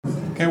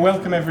Okay,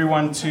 welcome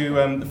everyone to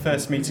the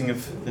first meeting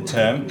of the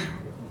term.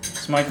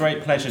 It's my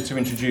great pleasure to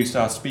introduce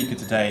our speaker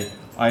today,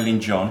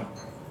 Eileen John.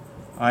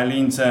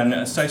 Eileen's an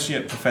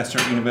associate professor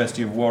at the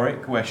University of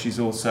Warwick, where she's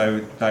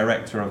also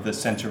director of the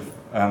Centre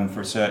for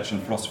Research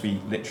in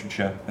Philosophy,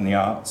 Literature and the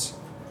Arts.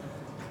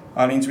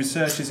 Eileen's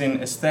research is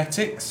in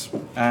aesthetics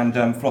and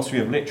philosophy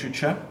of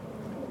literature,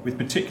 with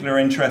particular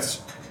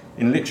interest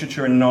in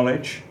literature and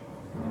knowledge,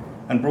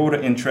 and broader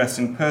interest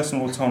in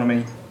personal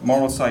autonomy,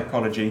 moral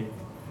psychology,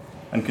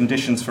 and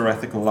conditions for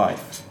ethical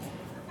life.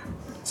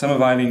 Some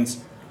of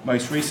Eileen's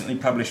most recently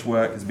published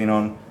work has been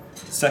on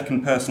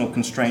second personal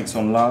constraints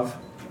on love,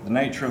 the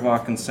nature of our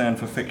concern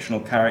for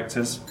fictional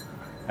characters,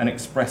 and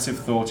expressive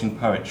thought in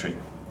poetry.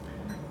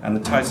 And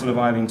the title of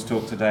Eileen's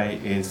talk today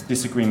is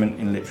Disagreement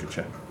in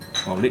Literature,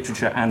 or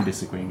Literature and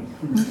Disagreement.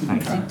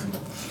 Thanks.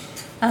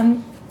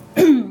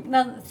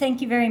 Well,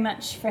 thank you very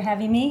much for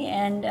having me,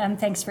 and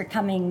thanks for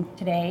coming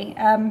today.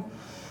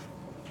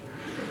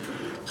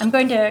 I'm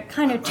going to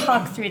kind of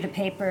talk through the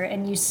paper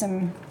and use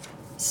some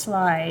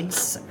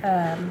slides.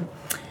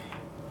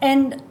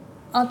 And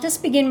I'll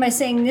just begin by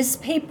saying this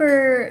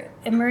paper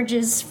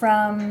emerges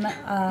from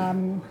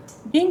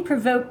being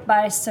provoked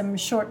by some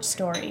short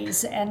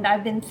stories, and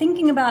I've been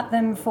thinking about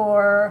them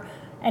for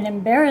an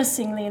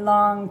embarrassingly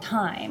long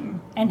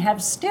time and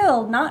have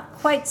still not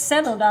quite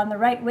settled on the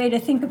right way to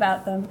think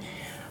about them.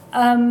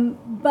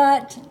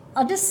 But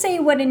I'll just say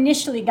what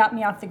initially got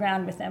me off the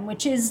ground with them,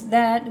 which is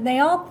that they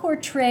all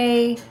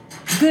portray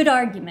good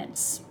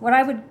arguments, what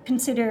I would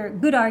consider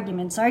good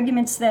arguments,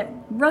 arguments that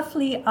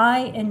roughly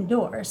I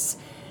endorse,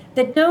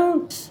 that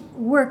don't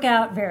work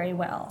out very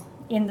well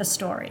in the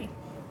story.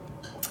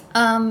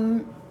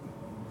 And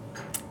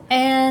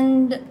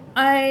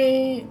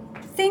I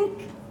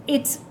think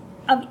it's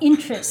of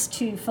interest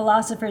to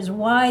philosophers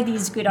why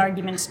these good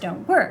arguments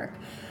don't work.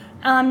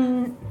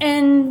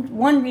 And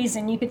one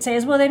reason you could say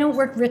is, well, they don't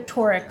work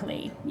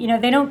rhetorically. You know,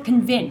 they don't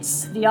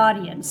convince the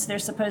audience they're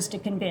supposed to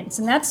convince.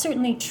 And that's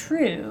certainly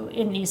true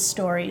in these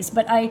stories,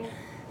 but I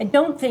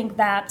don't think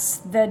that's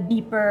the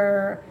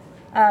deeper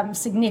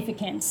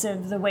significance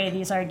of the way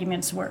these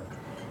arguments work.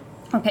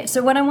 Okay,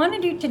 so what I want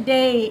to do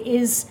today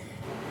is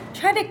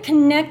try to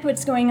connect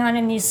what's going on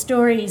in these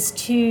stories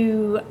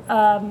to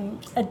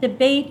a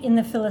debate in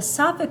the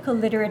philosophical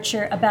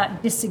literature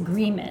about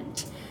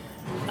disagreement.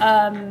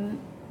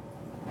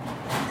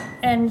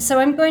 And so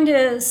I'm going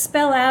to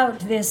spell out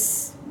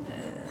this,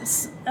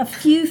 a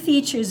few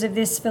features of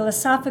this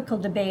philosophical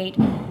debate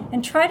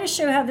and try to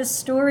show how the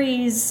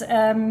stories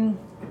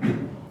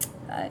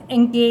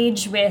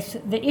engage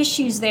with the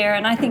issues there,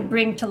 and I think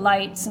bring to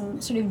light some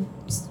sort of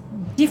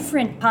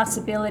different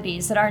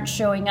possibilities that aren't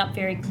showing up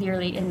very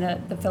clearly in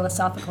the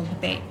philosophical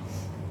debate.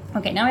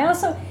 Okay, now I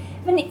also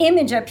have an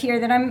image up here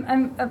that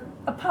I'm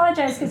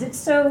apologize because it's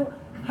so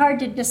hard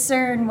to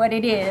discern what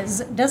it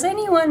is. Does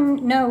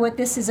anyone know what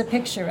this is a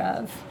picture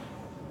of?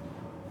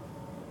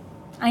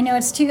 I know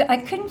I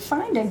couldn't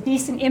find a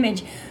decent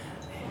image.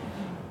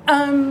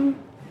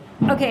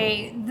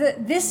 Okay,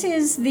 this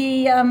is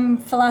the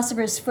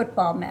Philosopher's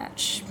Football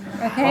match,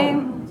 okay?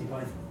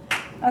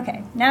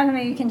 Okay, now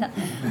maybe you can tell.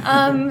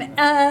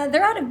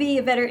 There ought to be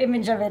a better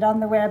image of it on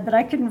the web, but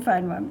I couldn't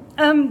find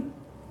one.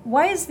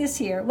 Why is this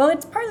here? Well,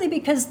 it's partly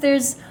because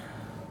there's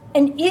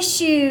an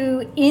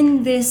issue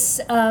in this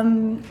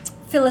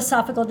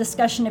philosophical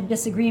discussion of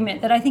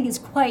disagreement that I think is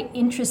quite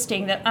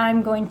interesting that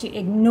I'm going to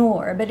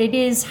ignore, but it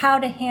is how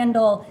to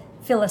handle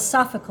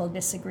philosophical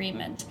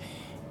disagreement.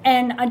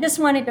 And I just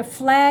wanted to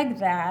flag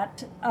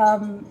that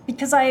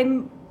because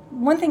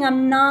one thing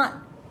I'm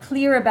not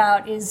clear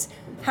about is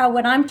how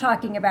what I'm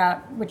talking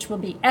about, which will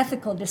be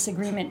ethical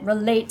disagreement,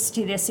 relates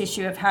to this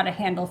issue of how to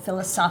handle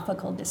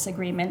philosophical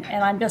disagreement.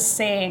 And I'm just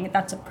saying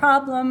that's a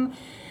problem.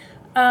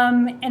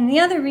 And the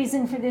other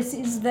reason for this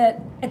is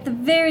that at the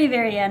very,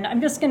 very end,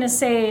 I'm just going to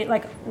say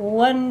like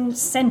one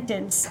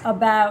sentence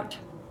about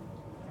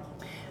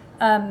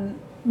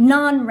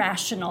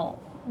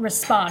non-rational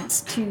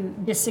response to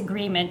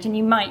disagreement. And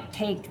you might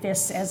take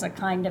this as a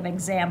kind of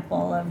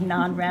example of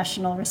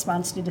non-rational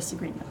response to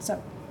disagreement.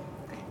 So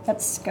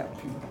let's go.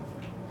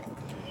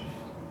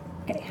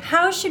 Okay,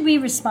 how should we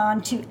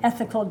respond to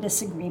ethical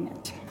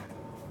disagreement?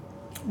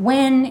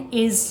 When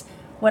is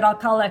what I'll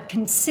call a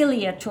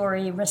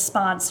conciliatory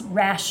response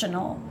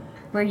rational,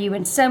 where you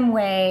in some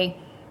way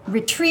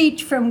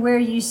retreat from where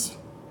you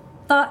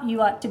thought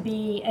you ought to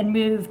be and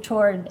move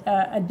toward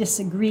a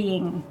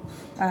disagreeing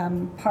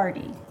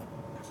party?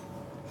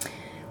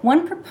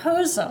 One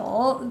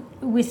proposal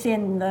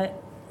within the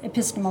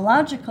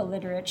epistemological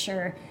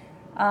literature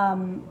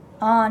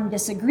on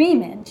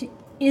disagreement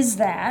is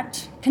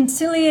that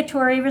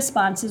conciliatory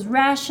response is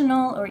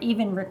rational or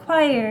even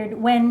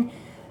required when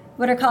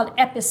what are called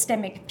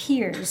epistemic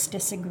peers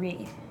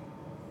disagree.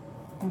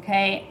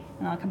 Okay,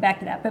 and I'll come back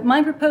to that. But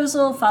my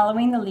proposal,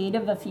 following the lead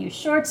of a few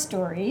short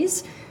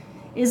stories,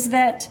 is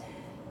that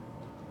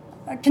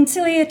a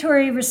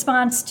conciliatory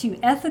response to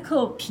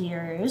ethical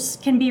peers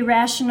can be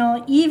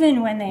rational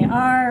even when they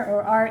are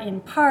or are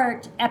in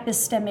part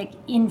epistemic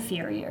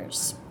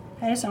inferiors.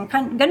 Okay, so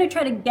I'm going to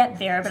try to get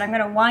there, but I'm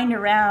going to wind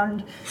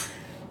around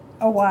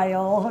a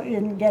while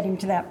in getting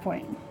to that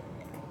point.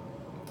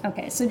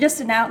 Okay, so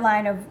just an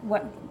outline of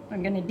what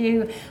I'm going to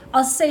do.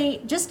 I'll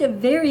say just a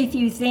very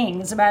few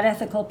things about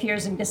ethical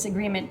peers and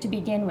disagreement to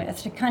begin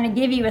with, to kind of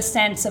give you a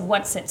sense of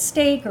what's at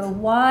stake or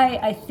why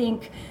I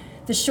think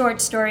the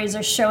short stories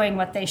are showing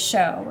what they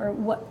show, or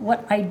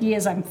what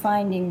ideas I'm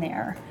finding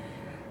there.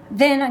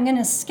 Then I'm going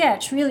to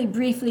sketch really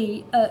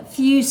briefly a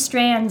few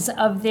strands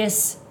of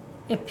this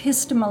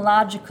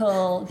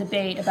epistemological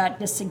debate about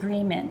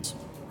disagreement,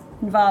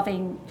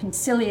 involving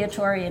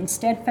conciliatory and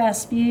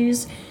steadfast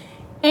views.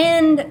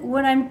 And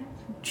what I'm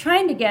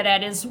trying to get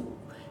at is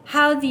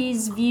how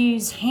these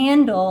views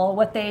handle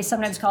what they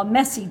sometimes call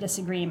messy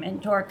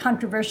disagreement or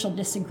controversial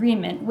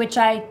disagreement, which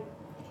I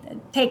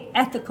take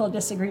ethical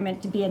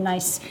disagreement to be a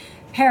nice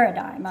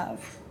paradigm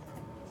of.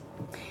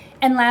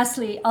 And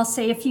lastly, I'll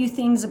say a few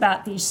things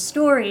about these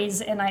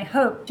stories, and I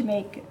hope to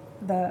make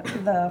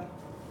the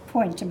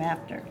point I'm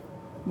after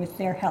with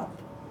their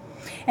help.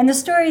 And the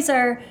stories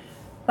are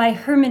by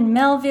Herman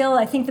Melville.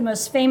 I think the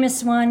most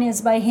famous one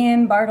is by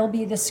him,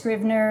 Bartleby the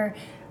Scrivener.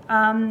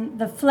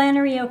 The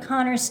Flannery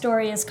O'Connor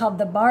story is called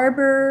The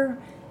Barber.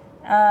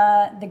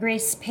 The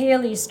Grace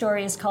Paley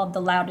story is called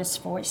The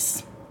Loudest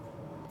Voice.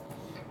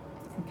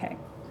 Okay.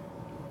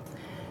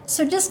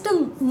 So just a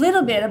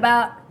little bit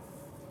about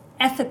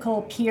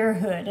ethical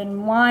peerhood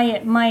and why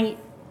it might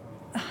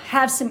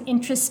have some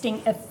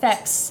interesting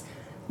effects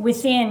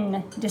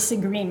within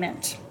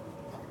disagreement.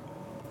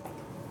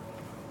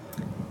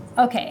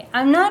 Okay,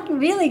 I'm not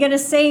really going to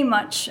say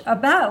much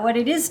about what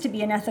it is to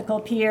be an ethical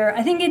peer.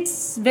 I think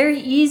it's very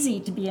easy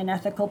to be an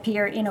ethical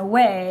peer in a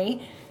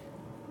way.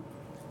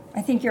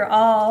 I think we're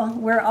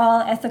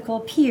all ethical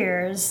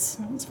peers,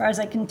 as far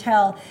as I can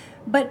tell.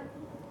 But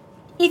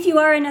if you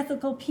are an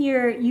ethical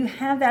peer, you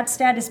have that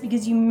status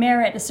because you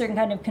merit a certain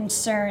kind of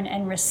concern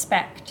and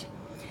respect.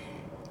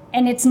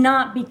 And it's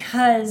not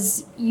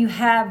because you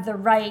have the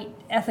right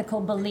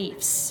ethical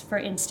beliefs, for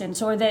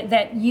instance, or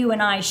that you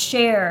and I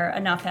share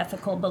enough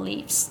ethical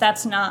beliefs.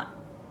 That's not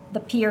the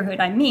peerhood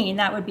I mean.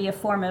 That would be a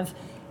form of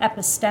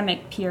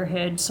epistemic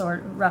peerhood, sort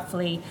of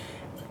roughly.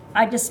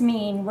 I just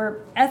mean we're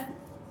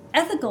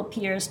ethical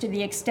peers to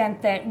the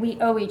extent that we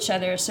owe each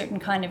other a certain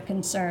kind of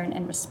concern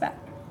and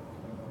respect.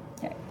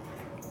 Okay.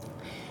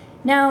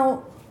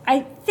 Now,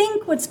 I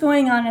think what's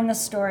going on in the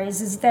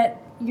stories is that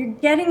you're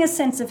getting a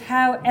sense of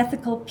how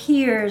ethical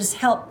peers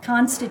help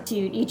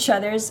constitute each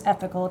other's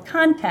ethical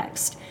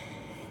context.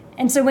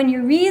 And so when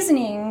you're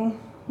reasoning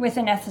with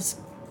an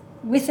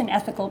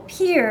ethical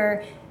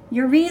peer,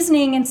 your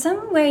reasoning in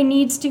some way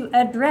needs to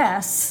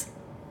address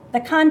the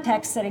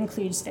context that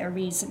includes their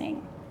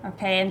reasoning.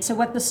 Okay, and so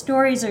what the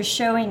stories are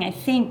showing, I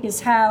think,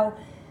 is how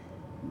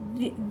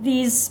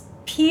these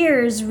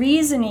peers'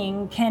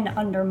 reasoning can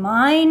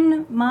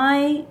undermine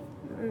my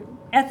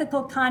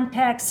ethical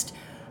context.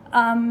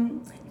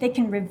 They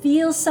can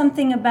reveal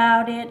something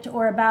about it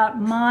or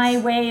about my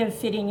way of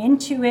fitting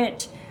into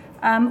it,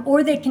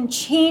 or they can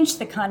change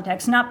the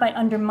context, not by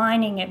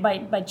undermining it,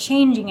 by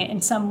changing it in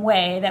some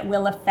way that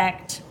will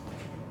affect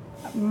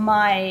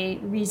my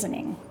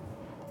reasoning.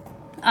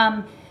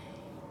 And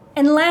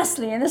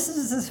lastly, and this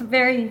is a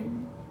very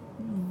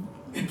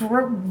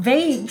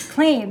vague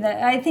claim,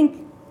 that I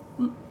think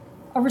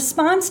a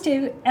response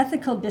to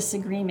ethical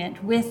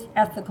disagreement with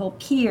ethical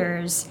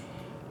peers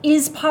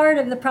is part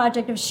of the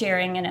project of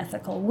sharing an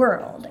ethical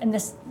world. And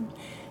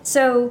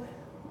so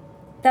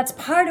that's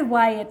part of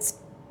why it's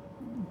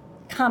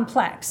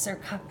complex,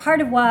 or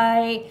part of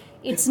why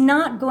it's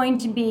not going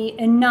to be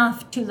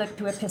enough to look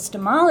to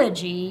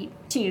epistemology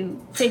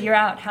to figure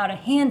out how to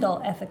handle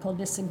ethical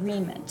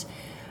disagreement.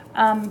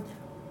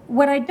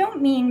 What I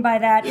don't mean by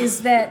that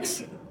is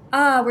that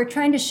we're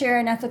trying to share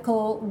an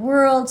ethical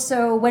world,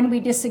 so when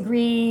we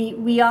disagree,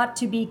 we ought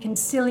to be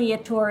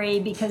conciliatory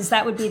because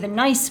that would be the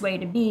nice way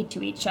to be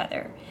to each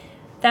other.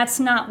 That's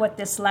not what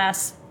this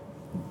last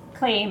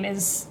claim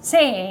is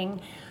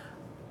saying.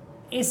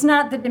 It's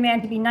not the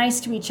demand to be nice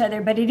to each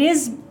other, but it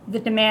is the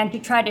demand to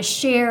try to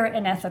share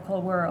an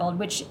ethical world,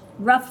 which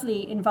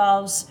roughly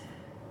involves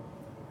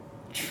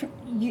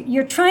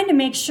you're trying to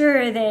make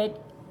sure that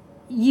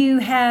you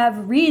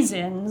have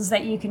reasons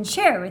that you can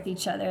share with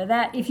each other.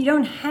 That if you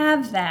don't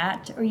have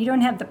that, or you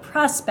don't have the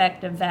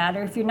prospect of that,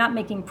 or if you're not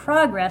making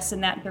progress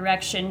in that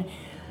direction,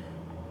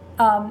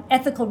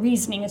 ethical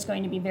reasoning is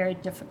going to be very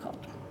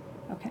difficult.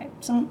 Okay,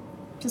 so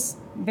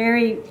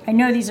I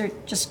know these are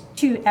just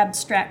two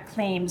abstract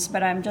claims,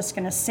 but I'm just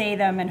going to say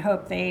them and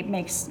hope they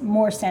make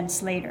more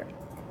sense later.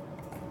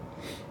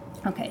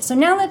 Okay, so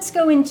now let's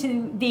go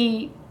into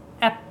the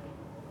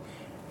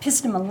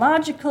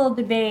epistemological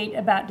debate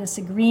about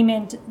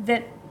disagreement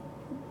that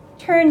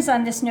turns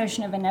on this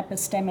notion of an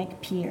epistemic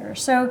peer.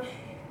 So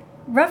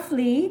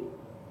roughly,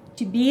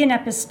 to be an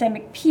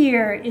epistemic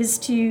peer is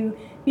to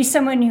be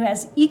someone who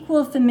has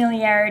equal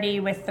familiarity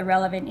with the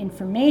relevant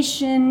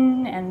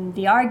information and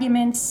the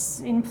arguments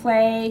in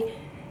play,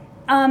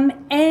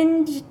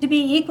 and to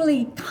be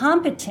equally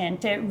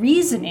competent at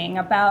reasoning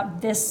about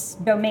this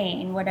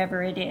domain,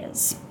 whatever it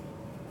is.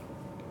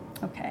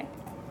 Okay.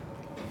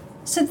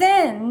 So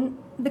then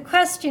the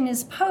question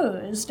is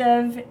posed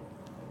of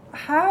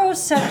how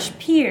such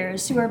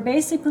peers who are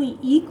basically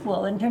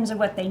equal in terms of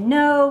what they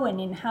know and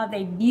in how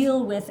they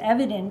deal with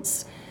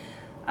evidence,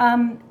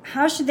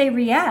 how should they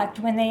react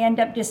when they end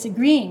up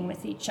disagreeing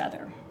with each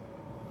other?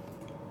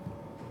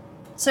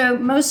 So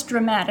most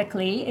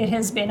dramatically, it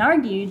has been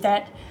argued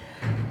that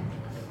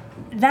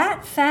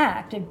that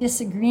fact of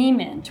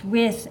disagreement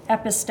with an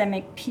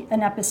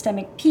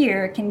epistemic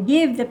peer can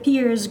give the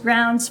peers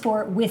grounds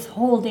for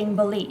withholding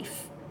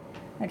belief.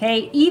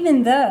 Okay,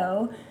 even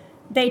though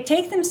they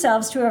take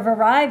themselves to have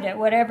arrived at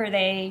whatever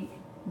they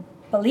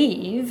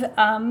believe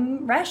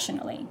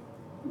rationally.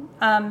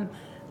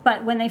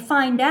 But when they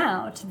find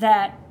out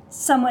that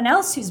someone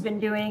else who's been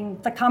doing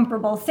the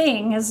comparable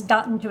thing has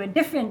gotten to a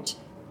different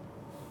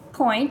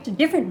point, a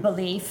different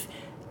belief,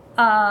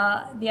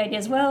 the idea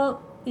is,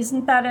 well,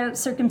 isn't that a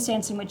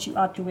circumstance in which you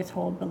ought to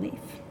withhold belief?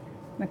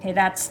 Okay,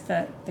 that's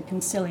the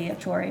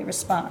conciliatory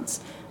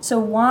response. So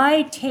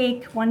why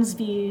take one's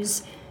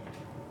views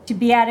to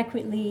be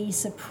adequately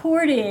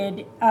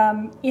supported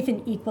if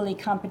an equally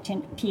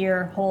competent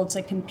peer holds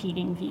a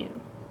competing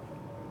view?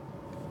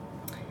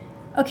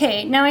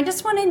 Okay, now I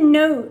just want to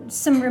note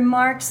some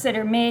remarks that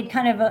are made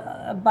kind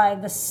of by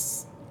the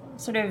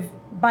sort of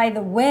by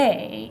the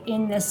way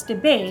in this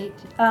debate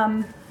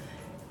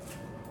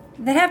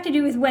that have to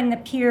do with when the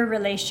peer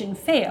relation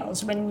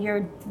fails, when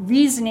you're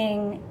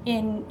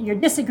you're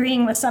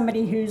disagreeing with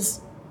somebody who's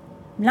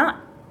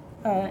not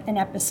an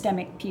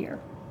epistemic peer.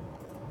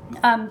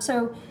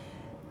 So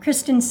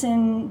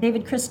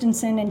David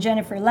Christensen and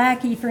Jennifer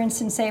Lackey, for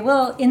instance, say,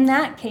 well, in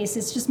that case,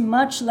 it's just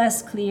much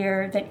less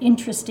clear that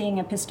interesting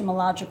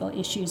epistemological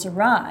issues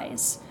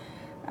arise.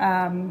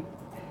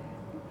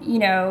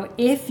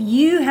 If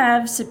you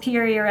have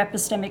superior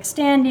epistemic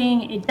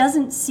standing, it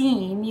doesn't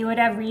seem you would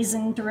have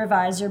reason to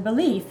revise your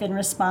belief in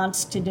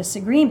response to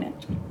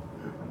disagreement.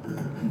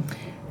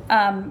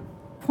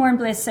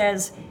 Hornbliss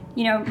says,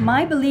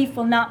 my belief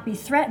will not be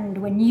threatened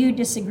when you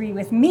disagree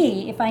with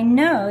me if I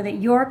know that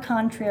your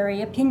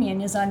contrary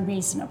opinion is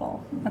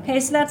unreasonable. Okay,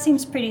 so that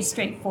seems pretty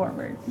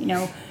straightforward.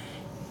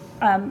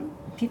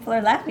 People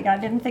are laughing. I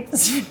didn't think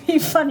this would be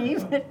funny,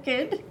 but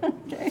good.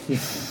 Okay.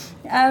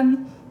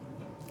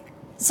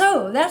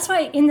 So that's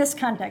why in this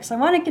context, I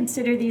want to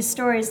consider these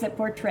stories that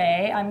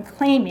portray, I'm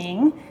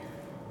claiming,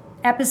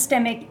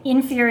 epistemic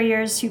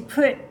inferiors who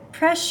put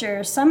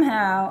pressure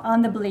somehow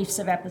on the beliefs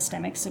of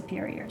epistemic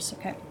superiors.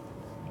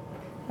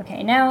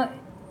 Okay, now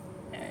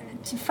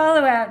to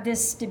follow out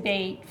this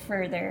debate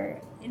further,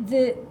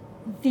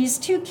 these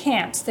two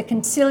camps, the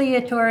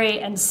conciliatory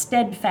and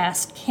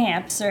steadfast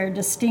camps, are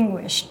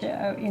distinguished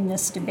in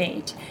this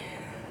debate.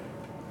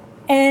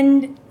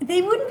 And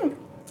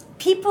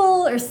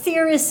people or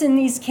theorists in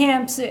these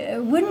camps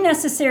wouldn't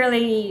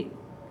necessarily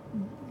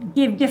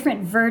give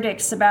different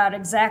verdicts about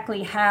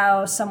exactly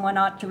how someone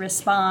ought to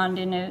respond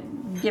in a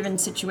given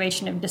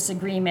situation of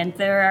disagreement.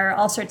 There are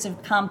all sorts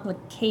of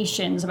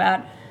complications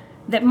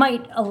that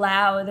might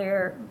allow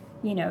their,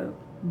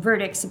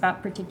 verdicts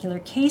about particular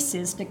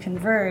cases to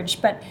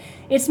converge. But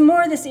it's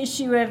more this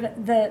issue of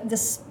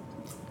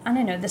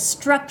the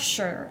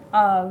structure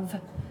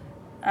of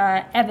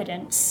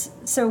evidence.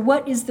 So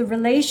what is the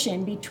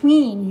relation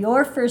between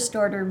your first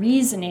order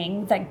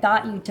reasoning that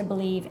got you to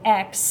believe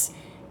X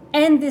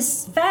and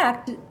this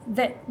fact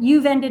that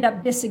you've ended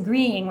up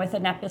disagreeing with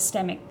an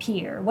epistemic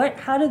peer?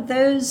 How do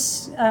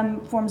those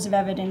forms of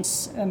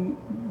evidence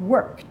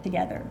work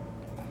together?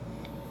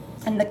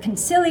 And the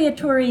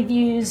conciliatory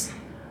views,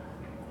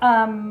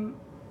 I'm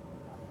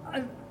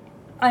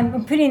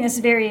putting this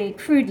very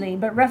crudely,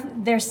 but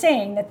they're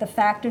saying that the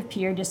fact of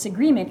peer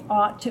disagreement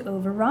ought to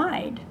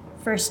override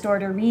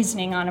first-order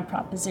reasoning on a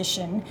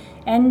proposition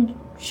and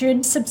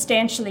should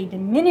substantially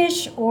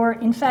diminish or,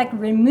 in fact,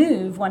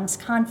 remove one's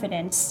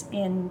confidence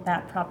in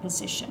that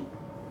proposition.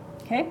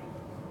 Okay?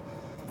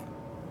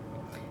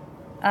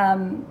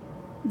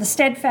 The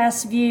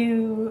steadfast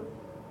view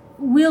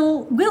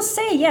will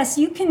say, yes,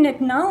 you can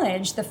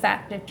acknowledge the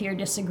fact of peer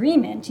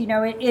disagreement.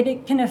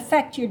 It can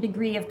affect your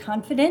degree of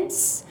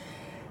confidence,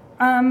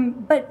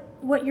 but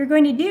what you're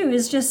going to do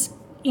is just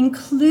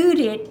include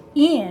it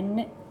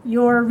in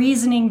your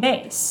reasoning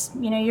base.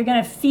 You're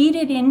going to feed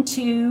it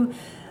into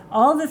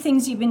all the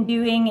things you've been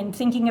doing and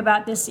thinking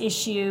about this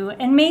issue,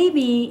 and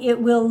maybe it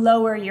will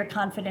lower your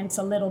confidence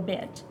a little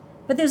bit.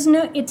 But it's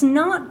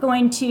not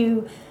going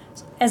to,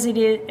 as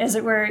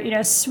it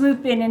were,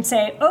 swoop in and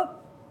say, oh,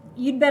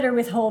 you'd better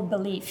withhold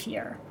belief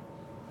here.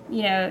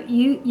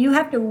 You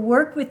have to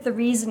work with the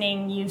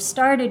reasoning you've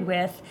started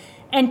with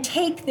and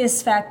take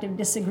this fact of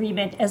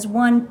disagreement as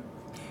one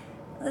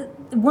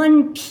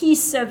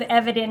piece of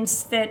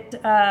evidence that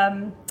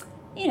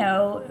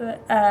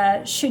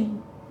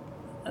should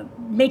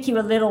make you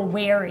a little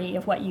wary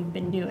of what you've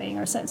been doing,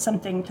 or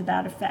something to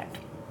that effect.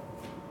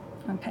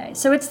 Okay,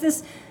 so it's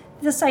this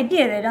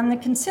idea that on the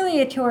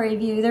conciliatory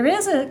view, there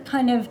is a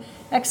kind of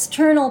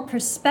external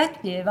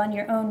perspective on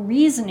your own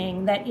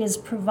reasoning that is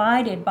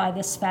provided by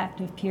this fact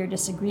of peer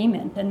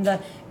disagreement. And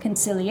the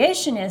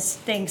conciliationist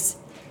thinks,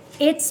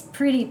 it's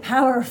pretty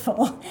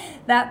powerful.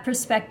 That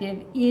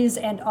perspective is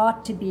and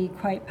ought to be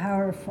quite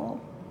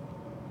powerful.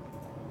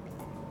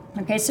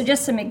 Okay, so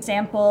just some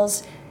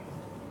examples.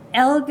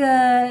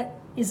 Elga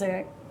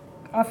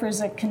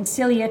offers a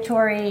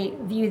conciliatory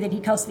view that he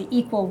calls the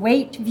equal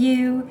weight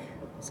view.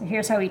 So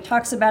here's how he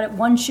talks about it.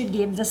 One should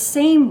give the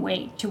same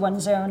weight to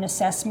one's own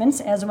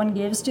assessments as one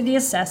gives to the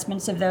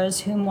assessments of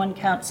those whom one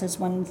counts as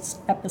one's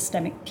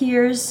epistemic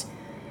peers.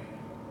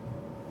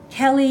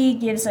 Kelly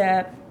gives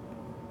a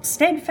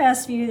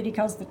steadfast view that he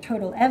calls the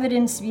total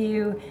evidence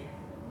view,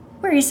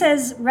 where he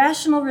says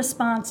rational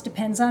response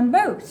depends on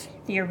both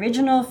the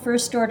original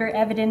first-order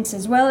evidence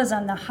as well as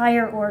on the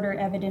higher-order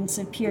evidence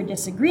of peer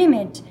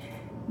disagreement.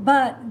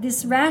 But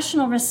this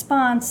rational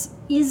response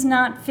is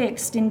not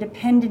fixed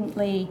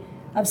independently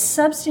of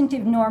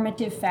substantive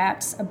normative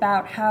facts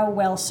about how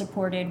well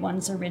supported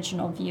one's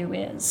original view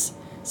is.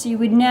 So you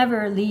would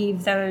never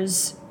leave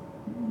those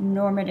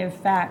normative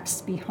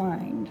facts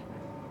behind.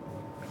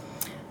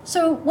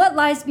 So what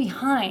lies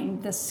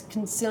behind this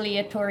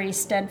conciliatory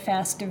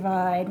steadfast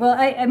divide? Well,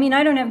 I mean,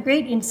 I don't have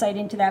great insight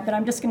into that, but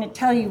I'm just going to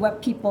tell you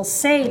what people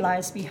say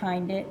lies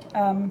behind it.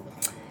 And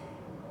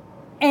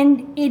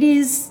it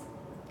is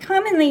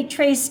commonly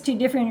traced to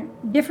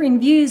differing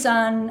views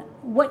on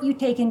what you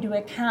take into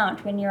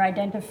account when you're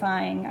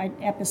identifying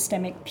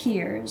epistemic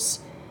peers.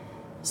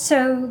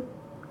 So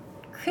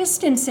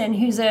Christensen,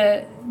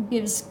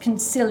 gives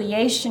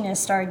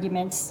conciliationist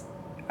arguments,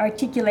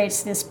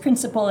 articulates this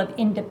principle of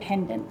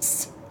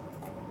independence.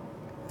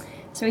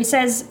 So he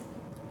says,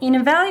 in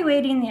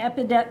evaluating the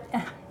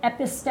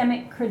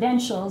epistemic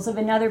credentials of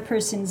another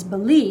person's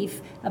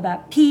belief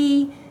about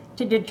P,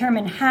 to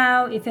determine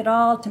how, if at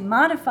all, to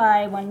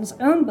modify one's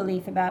own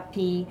belief about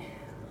P,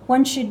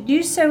 one should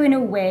do so in a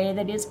way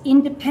that is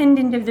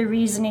independent of the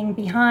reasoning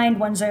behind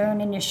one's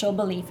own initial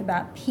belief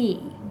about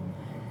P.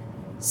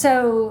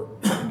 So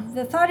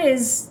the thought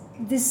is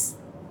this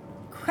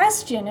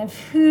question of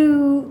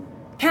who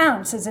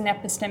counts as an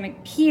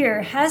epistemic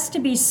peer has to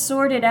be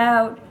sorted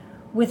out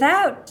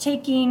without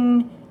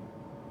taking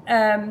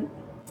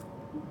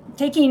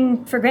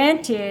for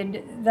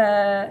granted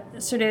the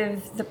sort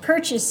of the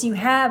purchase you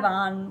have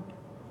on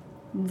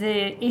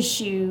the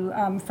issue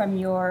from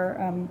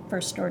your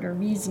first order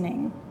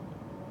reasoning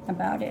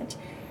about it.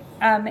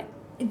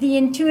 The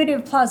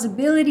intuitive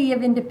plausibility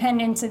of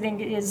independence, I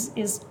think,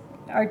 is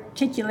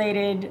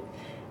articulated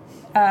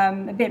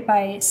a bit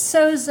by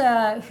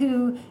Souza,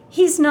 who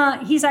he's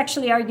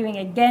actually arguing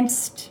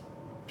against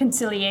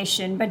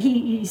conciliation, but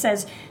he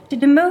says, to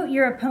demote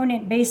your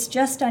opponent based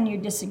just on your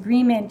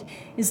disagreement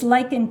is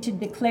likened to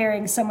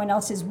declaring someone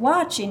else's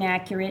watch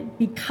inaccurate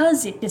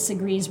because it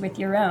disagrees with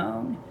your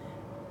own,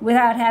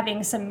 without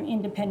having some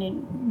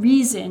independent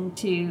reason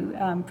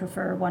to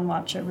prefer one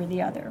watch over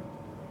the other.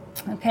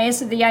 Okay,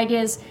 so the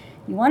idea is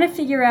you want to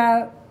figure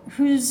out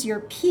who's your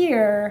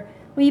peer.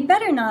 Well, you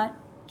better not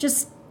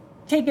just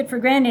take it for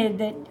granted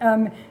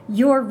that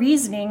your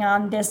reasoning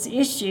on this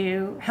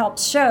issue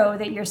helps show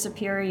that you're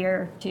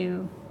superior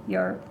to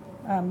your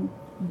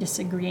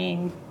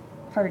disagreeing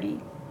party.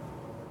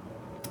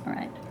 All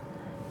right.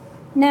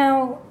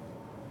 Now,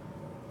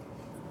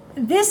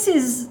 this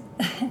is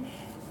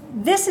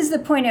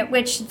the point at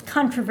which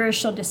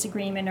controversial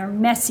disagreement or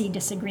messy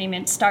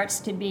disagreement starts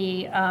to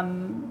be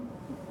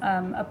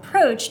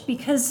approached,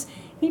 because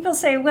people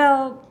say,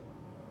 well,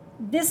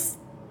 this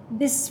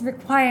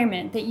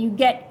requirement that you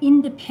get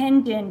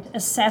independent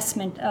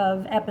assessment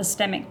of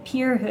epistemic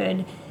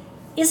peerhood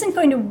isn't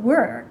going to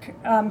work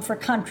for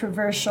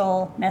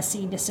controversial,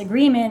 messy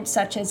disagreement,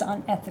 such as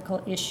on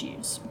ethical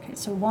issues. Okay,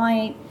 so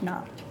why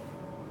not?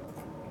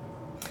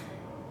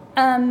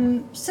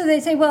 So they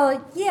say,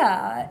 well,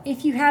 yeah,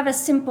 if you have a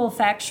simple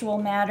factual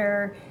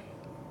matter,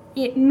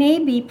 it may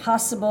be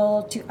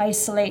possible to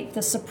isolate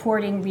the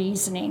supporting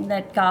reasoning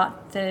that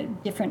got the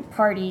different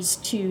parties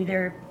to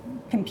their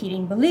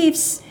competing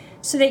beliefs,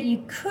 so that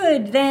you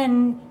could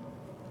then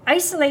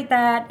isolate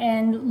that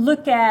and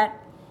look at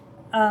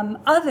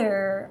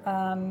other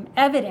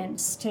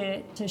evidence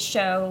to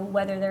show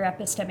whether they're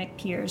epistemic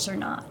peers or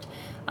not.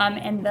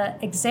 And the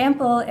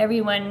example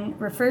everyone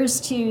refers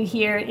to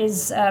here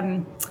is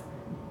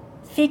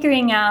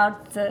figuring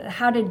out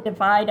how to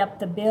divide up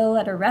the bill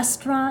at a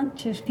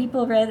restaurant. If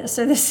people read,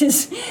 so this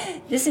is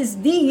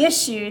the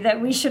issue that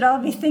we should all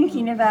be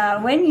thinking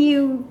about. When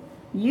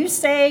you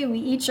say we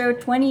each owe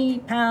 20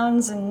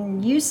 pounds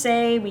and you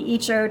say we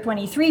each owe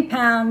 23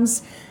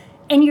 pounds,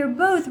 and you're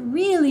both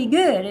really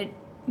good at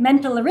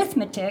mental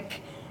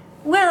arithmetic,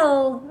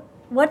 well,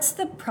 what's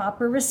the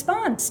proper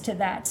response to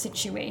that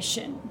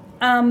situation?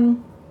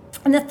 And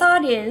the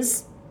thought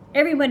is,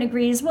 everyone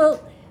agrees,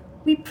 well,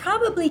 we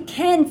probably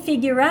can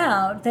figure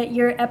out that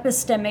you're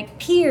epistemic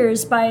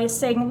peers by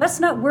saying, let's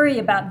not worry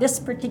about this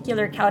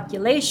particular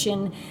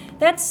calculation.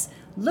 Let's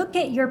look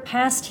at your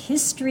past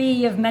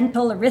history of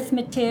mental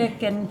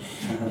arithmetic, and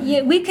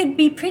we could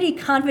be pretty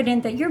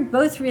confident that you're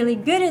both really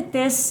good at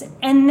this.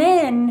 And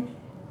then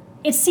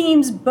it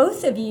seems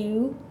both of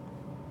you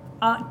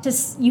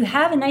you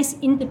have a nice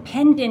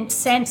independent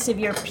sense of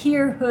your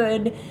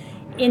peerhood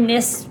in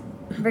this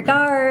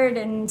regard.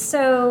 And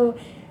so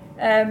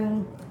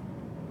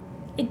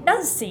it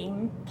does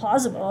seem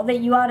plausible that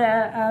you ought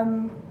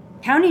to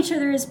count each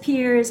other as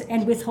peers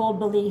and withhold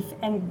belief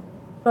and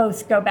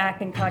both go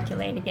back and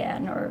calculate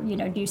again, or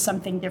do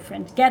something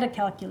different, get a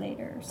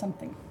calculator or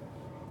something.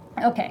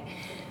 Okay,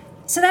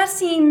 so that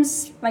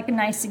seems like a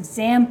nice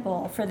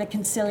example for the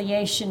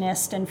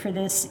conciliationist and for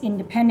this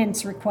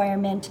independence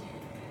requirement.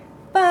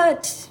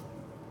 But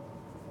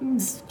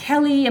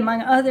Kelly,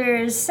 among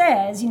others,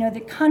 says,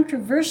 that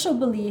controversial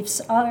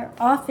beliefs are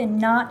often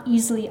not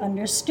easily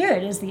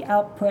understood as the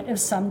output of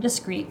some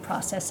discrete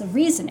process of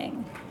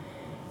reasoning.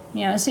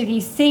 So if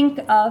you think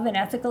of an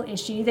ethical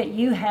issue that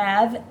you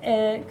have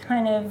a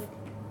kind of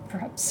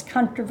perhaps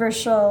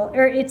controversial,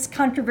 or it's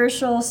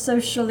controversial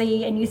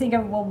socially, and you think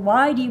of, well,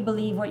 why do you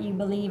believe what you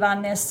believe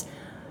on this?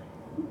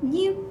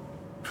 You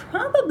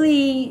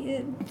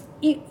probably,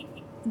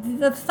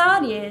 the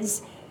thought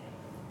is,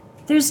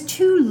 there's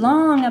too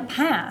long a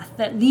path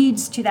that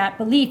leads to that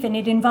belief, and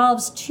it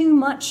involves too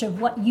much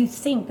of what you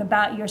think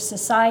about your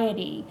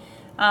society.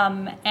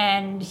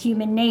 And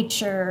human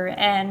nature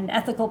and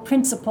ethical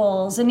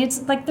principles. And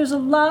it's like there's a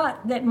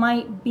lot that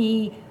might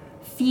be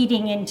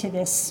feeding into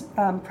this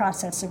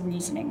process of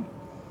reasoning.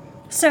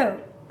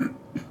 So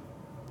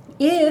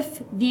if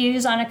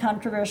views on a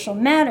controversial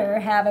matter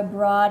have a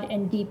broad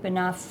and deep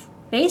enough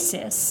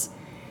basis,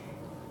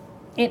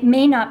 it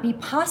may not be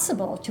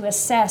possible to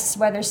assess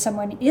whether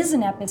someone is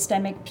an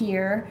epistemic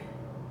peer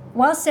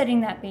while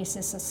setting that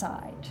basis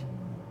aside.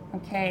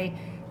 Okay?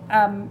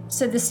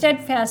 So the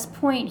steadfast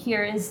point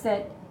here is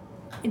that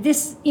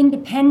this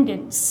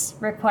independence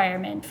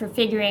requirement for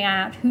figuring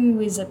out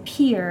who is a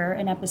peer,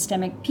 an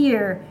epistemic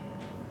peer,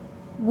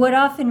 would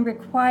often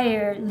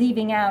require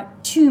leaving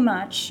out too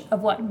much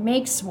of what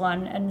makes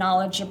one a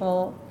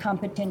knowledgeable,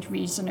 competent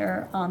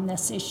reasoner on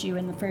this issue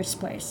in the first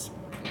place.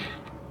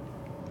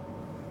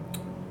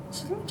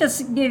 So let me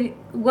just give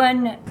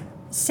one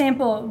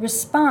sample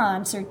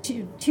response, or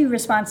two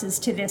responses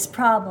to this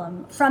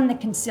problem from the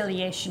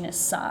conciliationist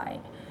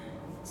side.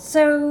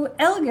 So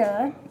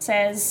Elga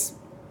says,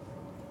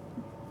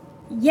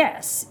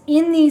 yes,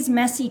 in these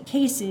messy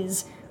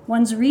cases,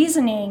 one's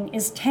reasoning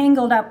is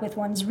tangled up with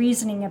one's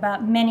reasoning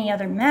about many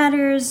other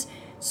matters,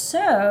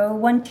 so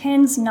one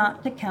tends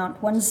not to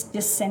count one's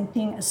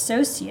dissenting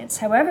associates,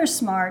 however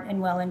smart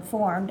and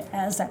well-informed,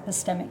 as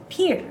epistemic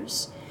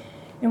peers.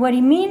 And what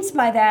he means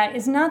by that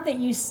is not that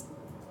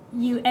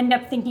you end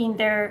up thinking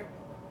they're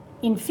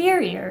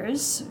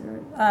inferiors,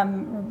 or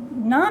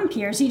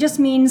non-peers. He just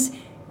means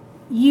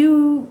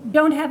you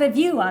don't have a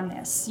view on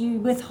this. You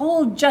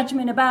withhold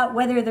judgment about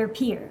whether they're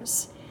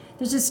peers.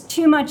 There's just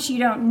too much you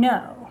don't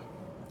know.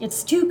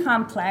 It's too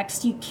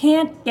complex. You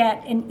can't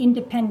get an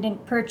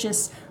independent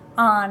purchase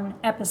on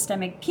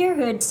epistemic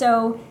peerhood,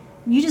 so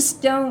you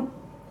just don't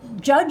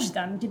judge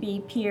them to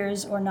be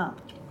peers or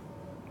not.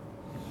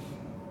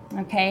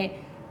 Okay?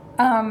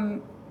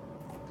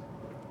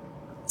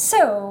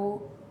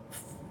 So,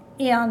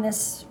 on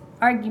this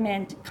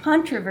argument,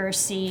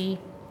 controversy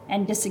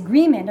and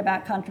disagreement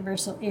about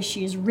controversial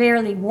issues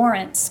rarely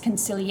warrants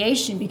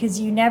conciliation, because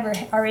you never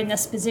are in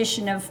this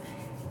position of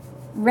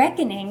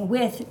reckoning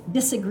with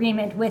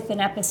disagreement with an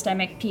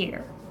epistemic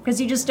peer,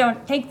 because you just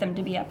don't take them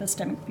to be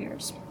epistemic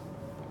peers.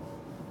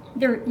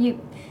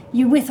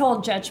 You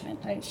withhold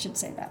judgment, I should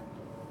say that.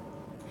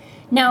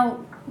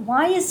 Now,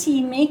 why is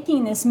he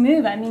making this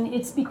move? I mean,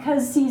 it's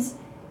because he's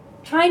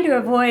trying to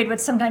avoid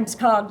what's sometimes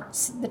called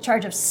the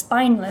charge of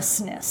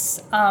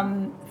spinelessness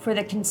for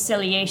the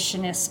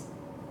conciliationist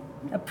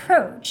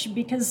approach,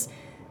 because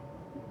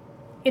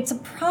it's a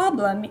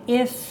problem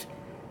if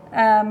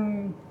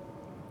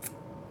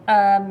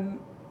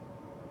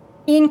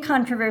in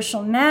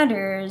controversial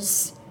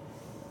matters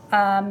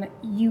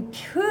you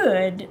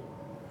could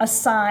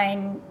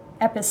assign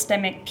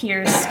epistemic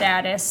peer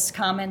status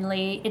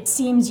commonly. It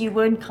seems you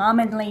would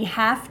commonly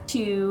have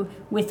to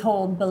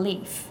withhold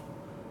belief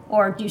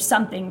or do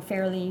something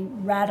fairly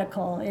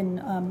radical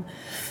in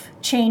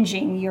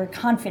changing your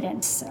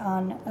confidence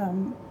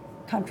on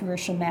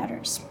controversial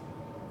matters.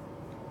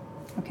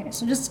 Okay,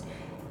 so just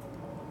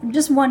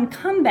one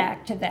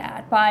comeback to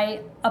that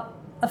by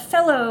a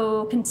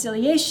fellow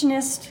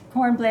conciliationist,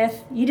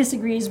 Kornblith. He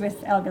disagrees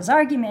with Elga's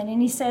argument,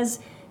 and he says,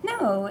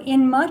 no,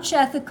 in much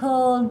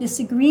ethical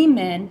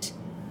disagreement,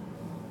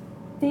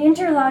 the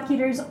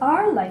interlocutors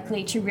are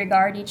likely to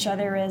regard each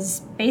other as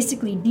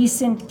basically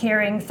decent,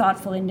 caring,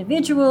 thoughtful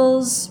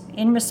individuals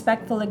in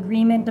respectful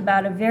agreement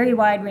about a very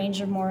wide range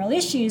of moral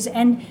issues,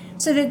 and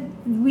so that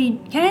we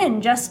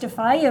can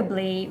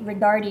justifiably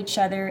regard each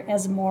other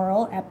as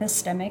moral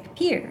epistemic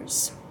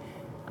peers.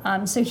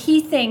 So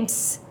he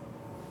thinks,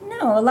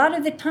 no, a lot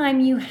of the time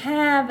you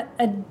have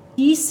a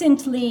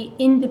decently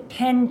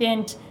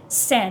independent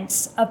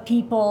sense of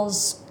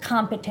people's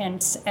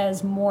competence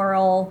as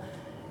morally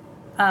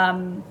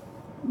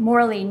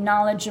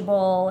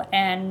knowledgeable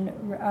and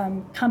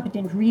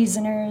competent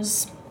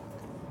reasoners.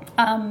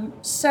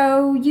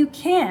 So you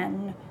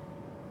can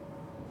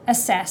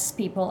assess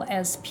people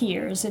as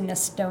peers in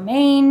this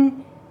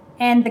domain,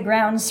 and the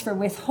grounds for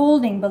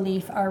withholding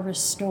belief are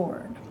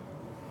restored.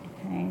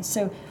 Okay,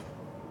 so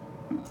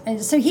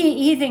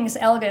he thinks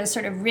Elga is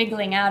sort of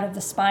wriggling out of the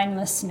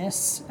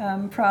spinelessness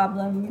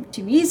problem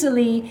too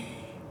easily.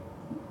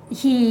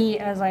 He,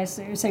 as I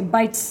say,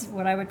 bites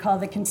what I would call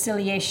the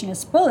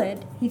conciliationist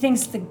bullet. He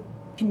thinks the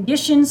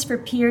conditions for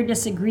peer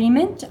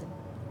disagreement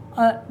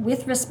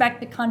with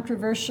respect to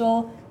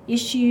controversial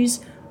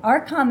issues are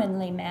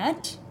commonly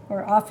met,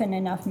 or often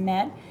enough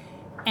met,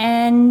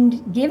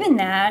 and given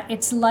that,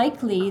 it's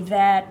likely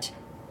that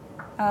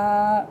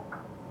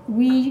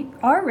we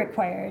are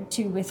required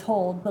to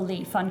withhold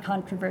belief on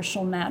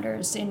controversial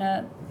matters in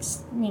a,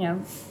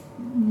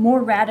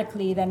 more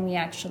radically than we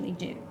actually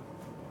do.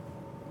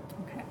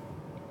 Okay.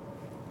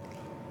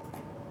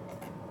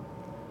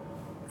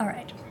 All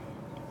right.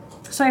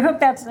 So I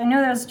hope I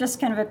know that was just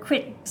kind of a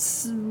quick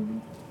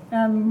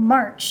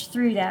march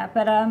through that,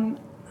 but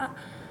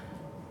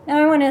now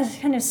I want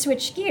to kind of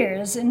switch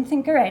gears and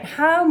think, all right,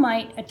 how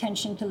might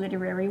attention to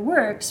literary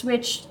works,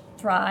 which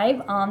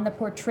thrive on the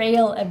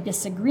portrayal of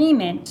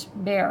disagreement,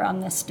 bear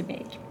on this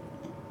debate?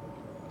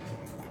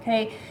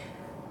 Okay,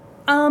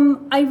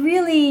 I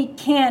really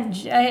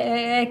can't,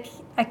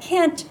 I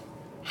can't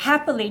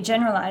happily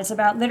generalize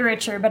about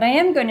literature, but I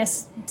am going to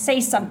say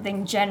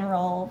something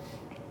general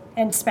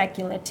and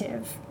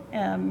speculative,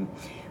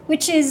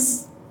 which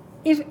is,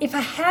 if I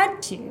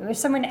had to, if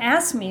someone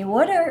asked me,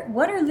 what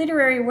are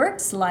literary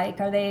works like?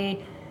 Do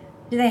they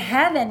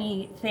have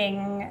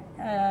anything,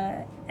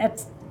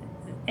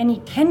 any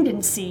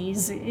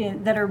tendencies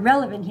that are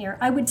relevant here?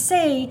 I would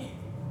say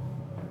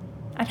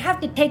I'd have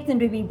to take them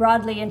to be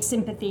broadly in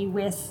sympathy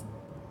with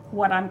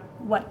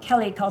what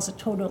Kelly calls a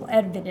total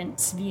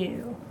evidence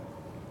view,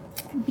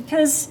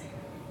 because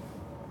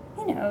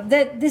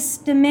that this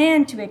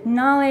demand to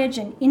acknowledge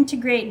and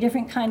integrate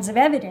different kinds of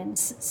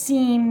evidence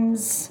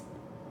seems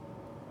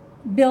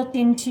built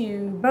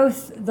into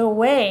both the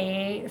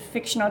way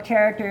fictional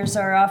characters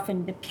are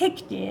often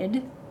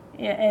depicted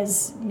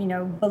as,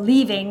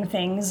 believing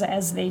things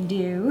as they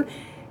do,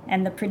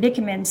 and the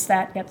predicaments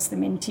that gets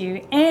them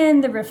into,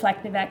 and the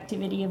reflective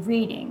activity of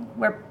reading,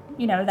 where,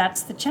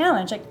 that's the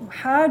challenge. Like,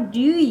 how do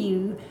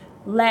you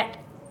let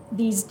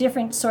these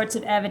different sorts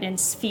of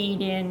evidence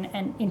feed in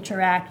and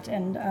interact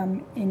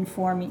and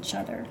inform each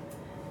other?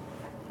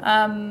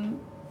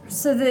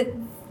 So that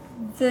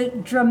the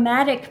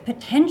dramatic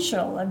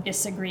potential of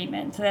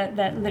disagreement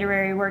that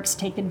literary works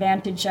take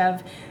advantage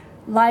of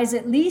lies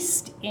at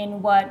least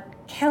in what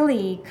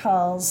Kelly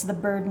calls the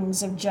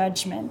burdens of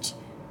judgment,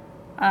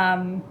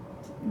 the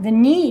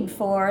need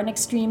for an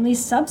extremely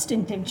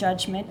substantive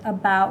judgment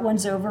about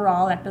one's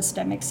overall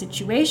epistemic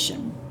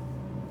situation,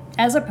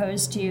 as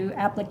opposed to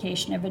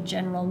application of a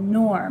general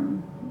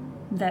norm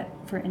that,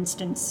 for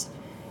instance,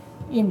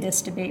 in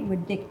this debate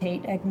would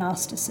dictate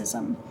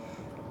agnosticism.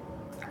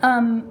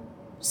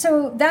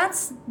 So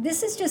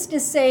this is just to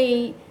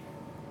say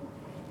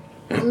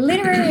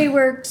literary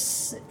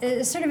works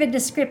is sort of a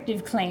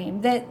descriptive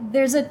claim that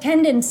there's a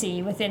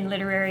tendency within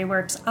literary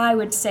works, I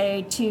would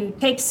say, to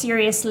take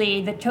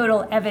seriously the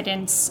total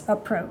evidence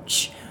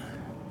approach.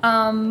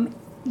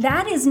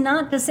 That is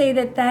not to say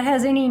that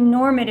has any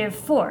normative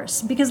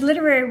force, because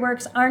literary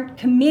works aren't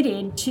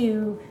committed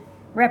to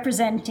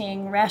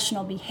representing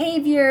rational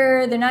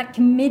behavior. They're not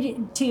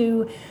committed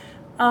to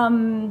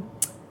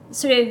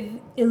sort of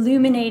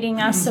illuminating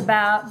us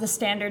about the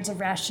standards of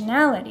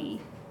rationality.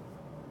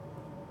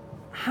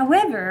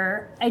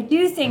 However, I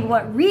do think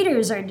what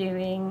readers are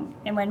doing,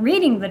 and when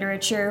reading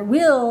literature,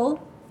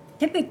 will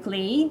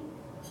typically,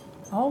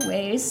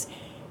 always,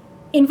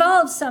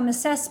 involve some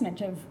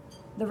assessment of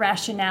the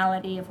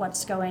rationality of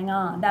what's going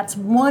on. That's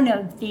one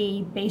of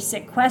the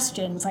basic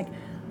questions, like,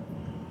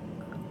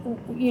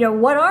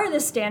 what are the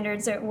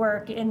standards at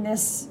work in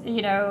this,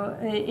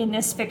 in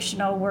this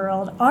fictional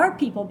world? Are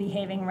people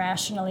behaving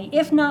rationally?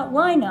 If not,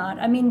 why not?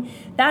 I mean,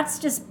 that's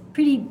just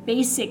pretty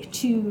basic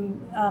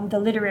to the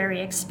literary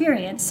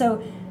experience.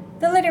 So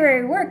the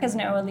literary work has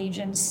no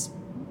allegiance,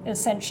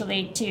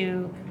 essentially,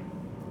 to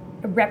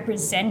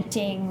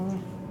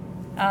representing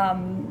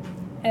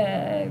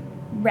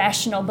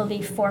rational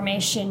belief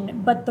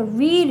formation, but the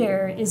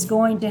reader is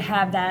going to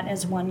have that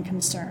as one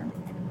concern.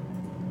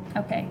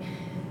 Okay.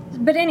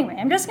 But anyway,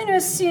 I'm just going to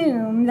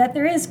assume that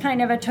there is kind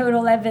of a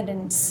total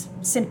evidence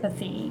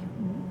sympathy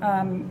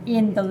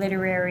in the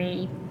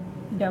literary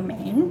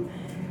domain,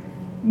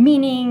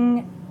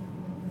 meaning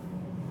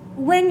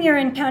when you're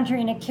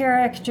encountering a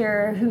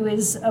character who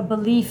is a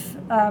belief,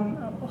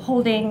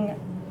 holding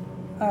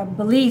a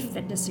belief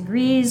that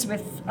disagrees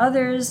with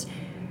others,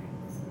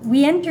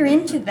 we enter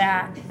into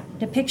that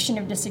depiction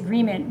of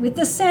disagreement with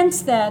the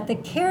sense that the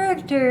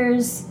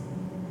characters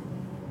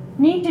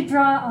need to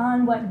draw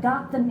on what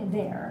got them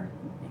there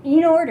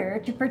in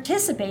order to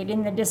participate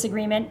in the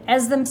disagreement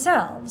as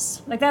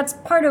themselves. Like, that's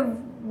part of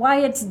why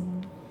it's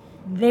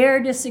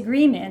their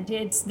disagreement.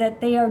 It's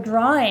that they are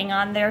drawing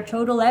on their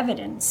total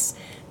evidence,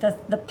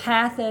 the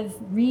path of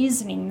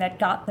reasoning that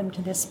got them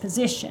to this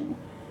position.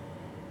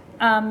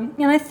 And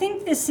I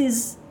think this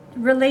is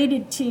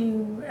related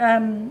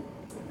to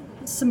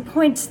some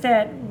points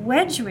that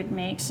Wedgwood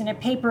makes in a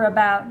paper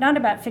about, not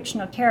about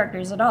fictional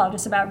characters at all,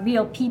 just about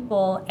real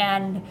people,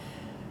 and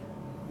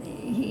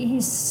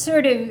he's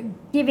sort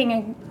of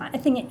giving, I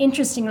think, an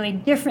interestingly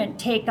different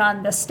take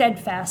on the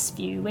steadfast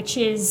view, which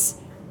is,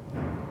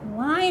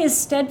 why is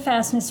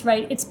steadfastness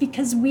right? It's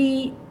because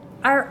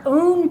our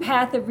own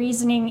path of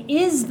reasoning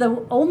is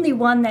the only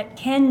one that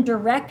can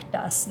direct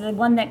us, the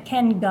one that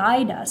can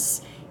guide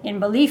us in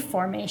belief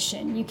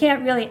formation. You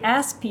can't really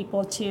ask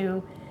people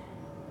to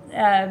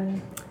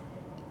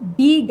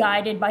be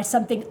guided by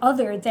something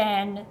other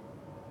than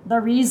the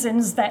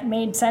reasons that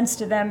made sense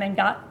to them and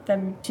got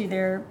them to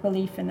their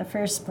belief in the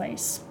first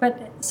place.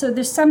 But so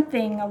there's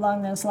something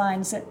along those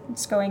lines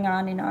that's going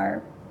on in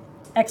our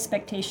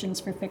expectations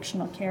for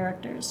fictional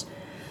characters.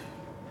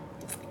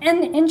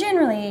 And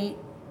generally,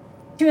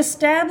 to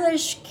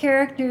establish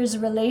characters'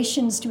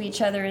 relations to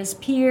each other as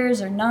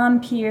peers or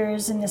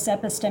non-peers in this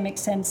epistemic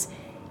sense,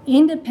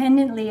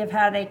 independently of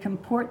how they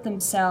comport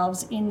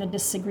themselves in the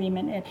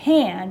disagreement at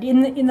hand.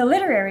 In the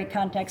literary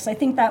context, I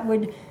think that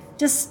would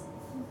just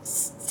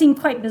seem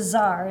quite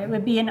bizarre. It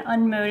would be an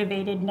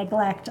unmotivated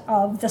neglect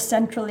of the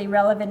centrally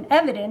relevant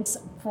evidence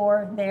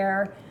for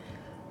their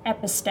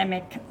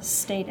epistemic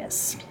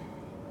status.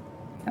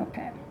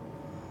 Okay.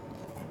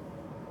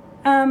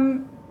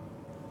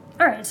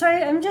 All right, so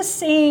I'm just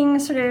saying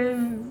sort of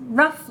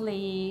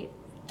roughly,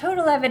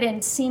 total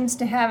evidence seems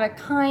to have a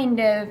kind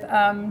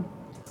of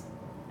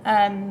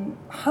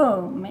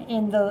home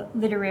in the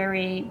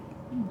literary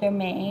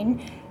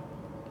domain.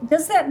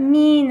 Does that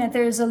mean that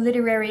there's a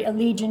literary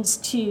allegiance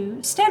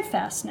to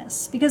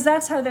steadfastness? Because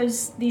that's how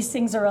these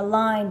things are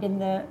aligned in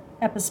the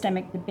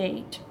epistemic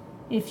debate.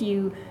 If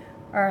you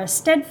are a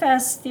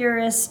steadfast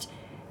theorist,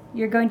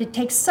 you're going to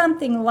take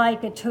something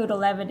like a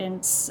total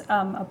evidence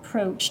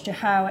approach to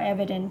how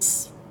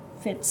evidence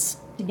fits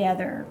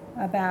together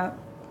about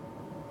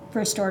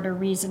first order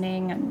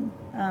reasoning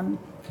and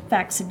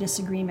facts of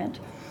disagreement.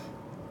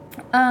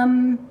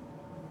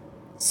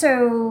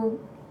 So,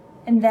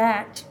 and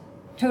that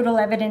total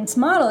evidence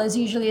model is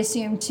usually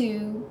assumed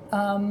to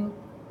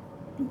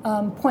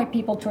point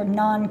people toward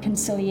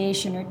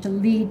non-conciliation or to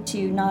lead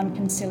to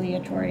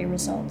non-conciliatory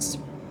results.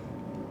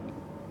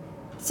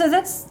 So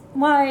that's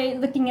why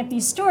looking at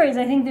these stories,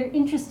 I think they're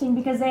interesting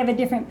because they have a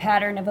different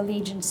pattern of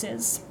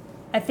allegiances.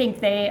 I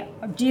think they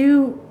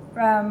do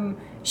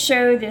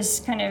show this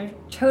kind of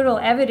total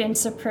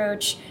evidence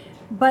approach,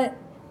 but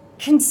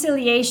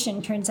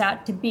conciliation turns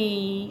out to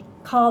be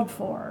called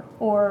for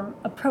or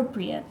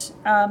appropriate.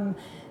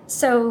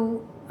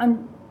 So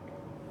I'm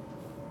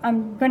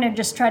going to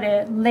just try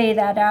to lay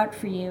that out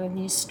for you in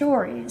these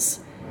stories.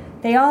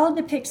 They all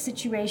depict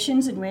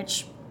situations in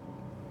which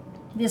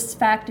this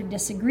fact of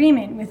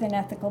disagreement with an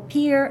ethical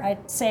peer,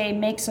 I'd say,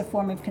 makes a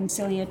form of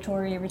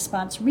conciliatory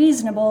response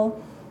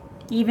reasonable,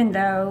 even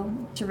though,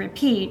 to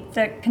repeat,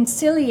 the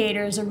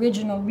conciliator's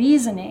original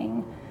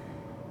reasoning,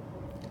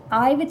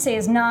 I would say,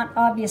 is not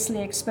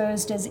obviously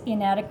exposed as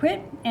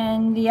inadequate,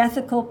 and the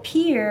ethical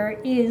peer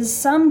is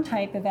some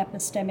type of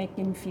epistemic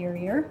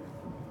inferior.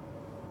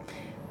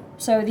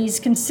 So these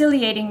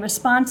conciliating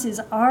responses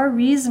are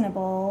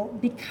reasonable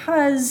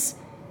because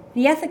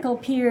the ethical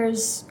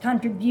peer's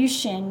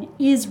contribution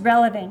is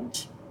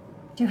relevant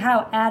to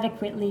how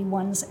adequately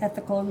one's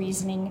ethical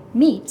reasoning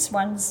meets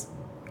one's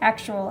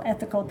actual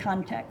ethical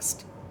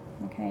context.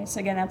 Okay,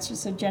 so again, that's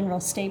just a general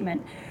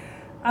statement.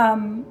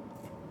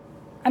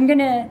 I'm going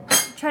to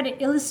try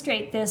to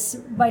illustrate this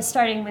by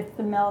starting with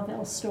the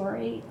Melville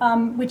story,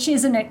 which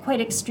is a quite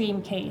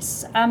extreme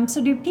case.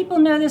 So do people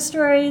know the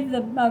story,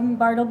 the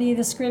Bartleby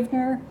the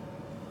Scrivener?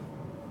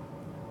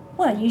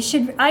 Well, you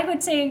should. I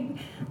would say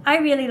I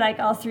really like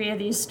all three of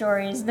these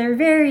stories. They're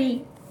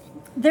very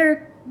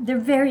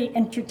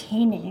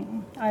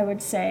entertaining, I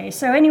would say.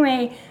 So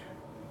anyway,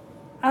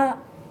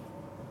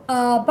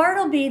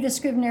 Bartleby the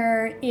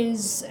Scrivener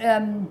is.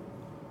 I'm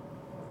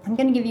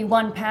going to give you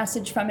one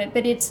passage from it,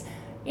 but it's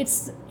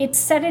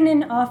set in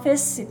an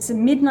office. It's a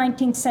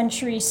mid-19th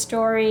century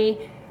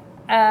story.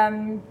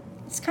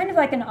 It's kind of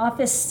like an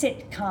office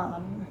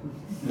sitcom,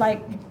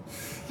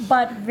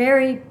 but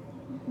very,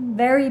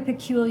 very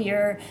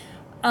peculiar.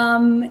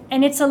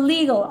 And it's a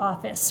legal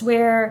office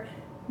where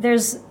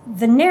there's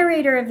the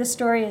narrator of the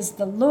story is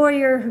the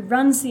lawyer who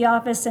runs the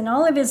office, and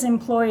all of his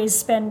employees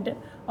spend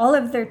all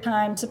of their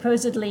time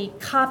supposedly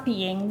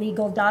copying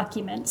legal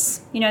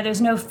documents. You know,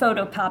 there's no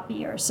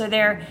photocopier, so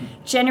they're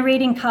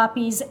generating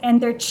copies and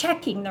they're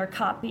checking their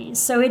copies.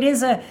 So it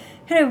is a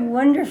kind of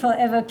wonderful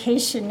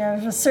evocation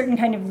of a certain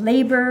kind of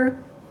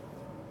labor,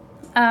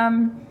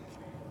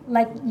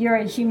 like you're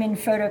a human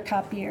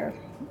photocopier.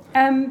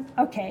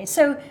 Okay,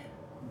 so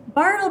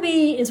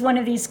Bartleby is one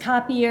of these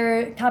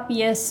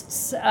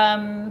copyists,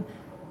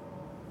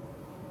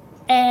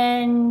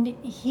 and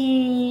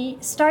he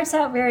starts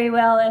out very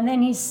well, and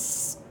then he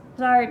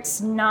starts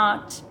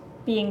not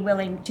being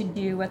willing to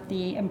do what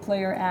the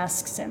employer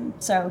asks him.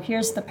 So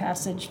here's the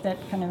passage that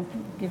kind of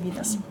give you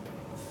this.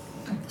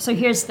 So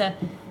here's the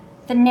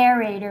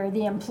narrator,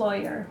 the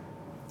employer.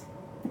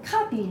 The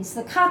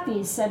the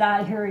copies, said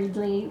I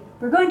hurriedly.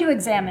 We're going to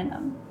examine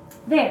them.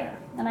 There.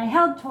 And I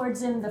held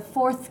towards him the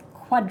fourth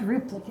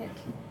quadruplicate.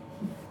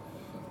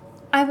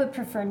 I would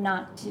prefer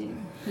not to,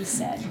 he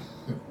said,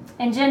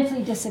 and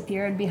gently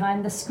disappeared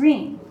behind the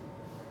screen.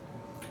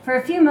 For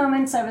a few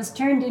moments, I was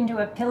turned into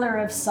a pillar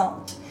of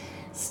salt,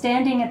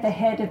 standing at the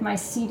head of my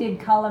seated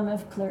column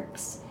of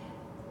clerks.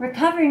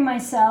 Recovering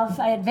myself,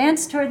 I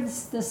advanced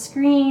towards the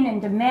screen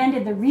and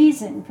demanded the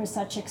reason for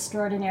such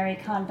extraordinary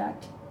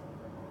conduct.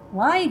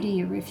 Why do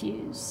you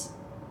refuse?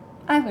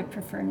 I would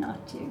prefer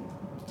not to.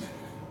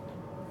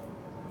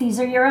 These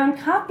are your own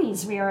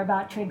copies we are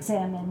about to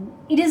examine.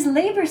 It is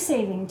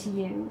labor-saving to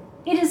you.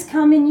 It is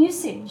common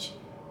usage.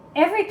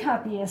 Every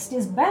copyist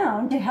is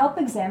bound to help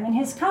examine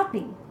his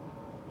copy.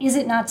 Is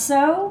it not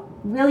so?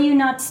 Will you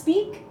not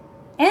speak?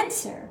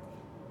 Answer.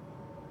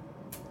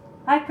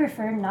 I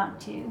prefer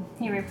not to,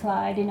 he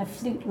replied in a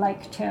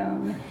flute-like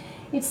tone.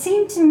 It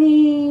seemed to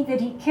me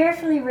that he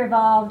carefully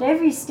revolved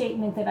every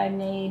statement that I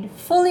made,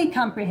 fully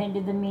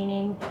comprehended the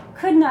meaning,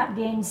 could not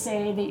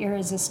gainsay the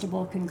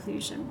irresistible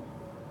conclusion.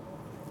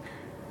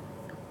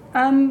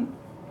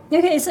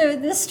 Okay, so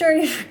this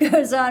story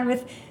goes on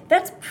with,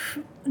 that's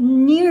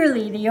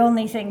nearly the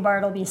only thing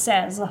Bartleby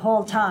says the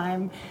whole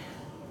time.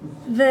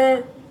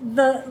 The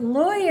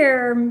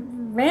lawyer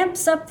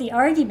ramps up the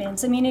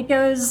arguments. I mean, it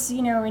goes,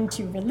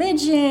 into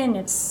religion,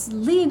 it's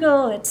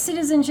legal, it's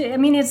citizenship. I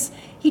mean,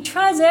 he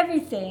tries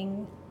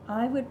everything.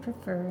 I would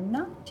prefer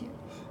not to.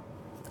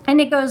 And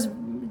it goes,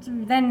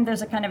 then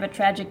there's a kind of a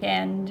tragic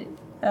end.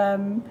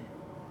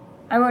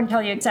 I won't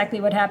tell you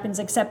exactly what happens,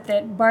 except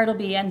that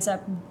Bartleby ends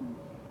up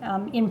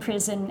in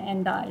prison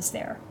and dies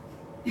there.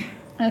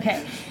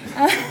 Okay.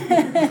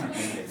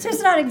 So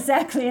it's not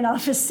exactly an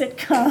office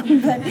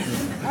sitcom,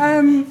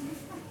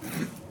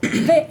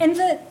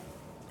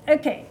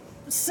 okay,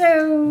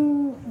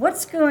 so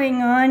what's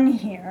going on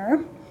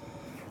here?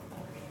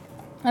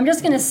 I'm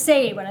just going to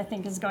say what I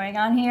think is going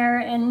on here,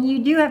 and you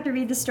do have to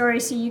read the story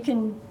so you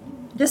can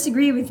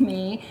disagree with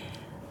me.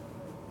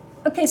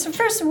 Okay, so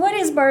first, what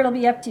is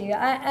Bartleby up to?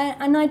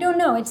 I don't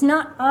know. It's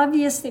not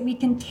obvious that we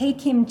can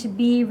take him to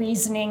be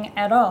reasoning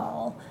at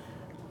all.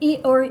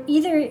 Or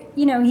either,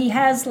 he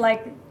has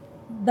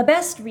the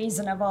best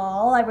reason of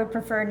all, I would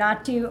prefer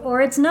not to,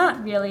 or it's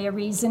not really a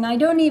reason. I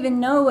don't even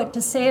know what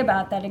to say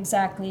about that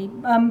exactly.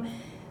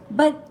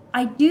 But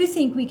I do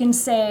think we can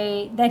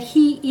say that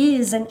he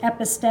is an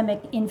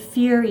epistemic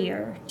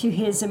inferior to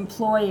his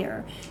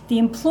employer. The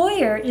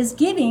employer is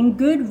giving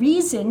good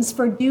reasons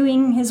for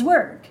doing his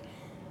work.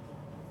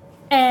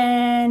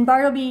 And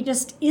Bartleby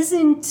just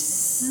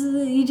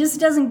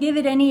doesn't give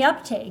it any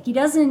uptake. He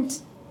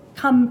doesn't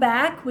come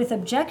back with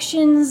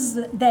objections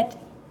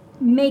that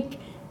make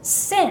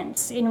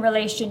sense in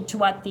relation to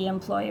what the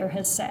employer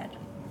has said.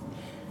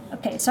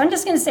 Okay, so I'm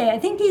just going to say I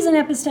think he's an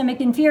epistemic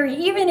inferior.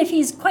 Even if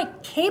he's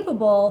quite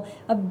capable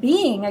of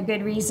being a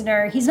good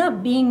reasoner, he's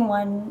not being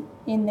one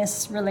in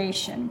this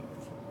relation.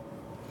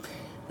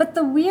 But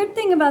the weird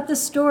thing about the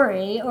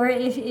story, or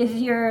if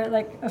you're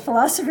like a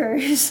philosopher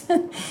who's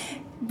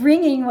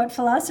bringing what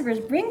philosophers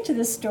bring to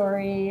the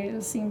story,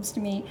 it seems to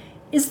me,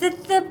 is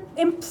that the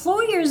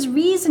employer's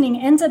reasoning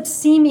ends up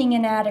seeming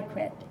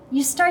inadequate.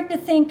 You start to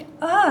think,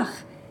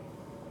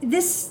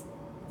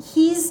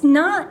 he's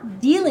not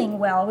dealing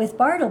well with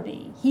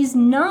Bartleby. He's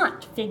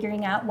not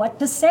figuring out what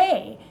to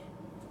say.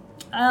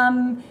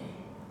 And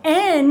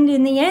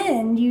in the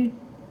end,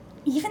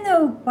 even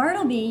though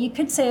Bartleby, you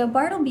could say,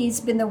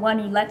 Bartleby's been the one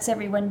who lets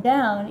everyone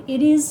down,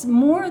 it is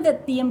more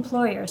that the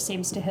employer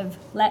seems to have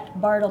let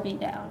Bartleby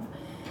down.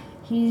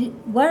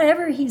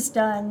 Whatever he's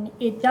done,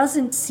 it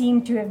doesn't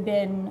seem to have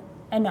been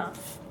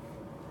enough.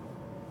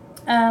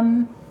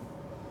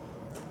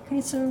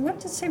 Okay, so what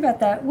to say about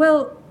that?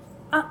 Well,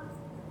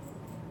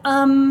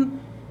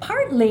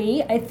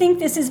 partly, I think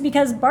this is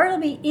because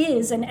Bartleby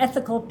is an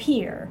ethical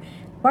peer.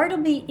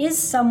 Bartleby is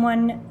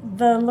someone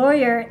the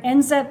lawyer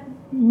ends up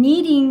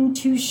needing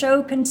to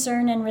show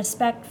concern and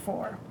respect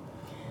for.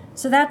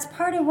 So that's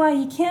part of why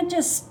he can't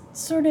just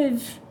sort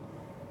of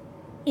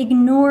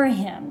ignore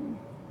him.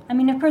 I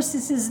mean, of course,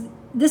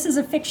 this is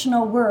a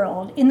fictional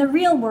world. In the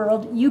real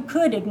world, you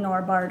could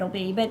ignore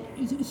Bartleby, but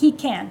he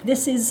can't.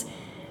 This is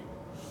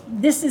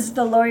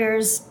the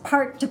lawyer's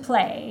part to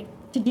play,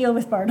 to deal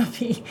with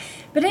Bartleby.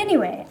 But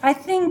anyway, I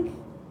think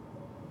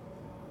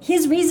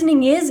his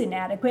reasoning is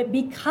inadequate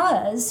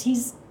because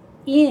he's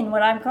in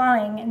what I'm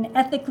calling an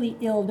ethically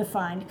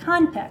ill-defined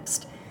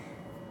context.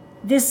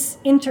 This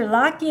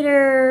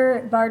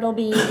interlocutor,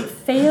 Bartleby,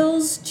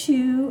 fails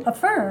to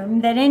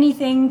affirm that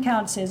anything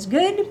counts as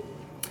good,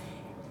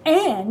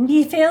 and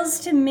he fails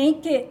to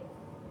make it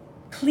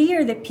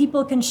clear that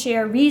people can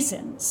share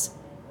reasons.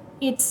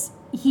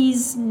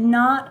 He's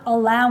not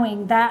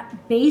allowing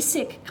that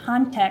basic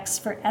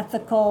context for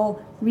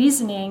ethical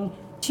reasoning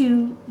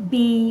to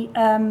be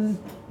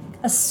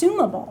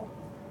assumable.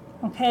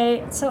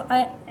 Okay, so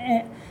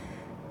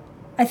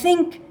I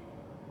think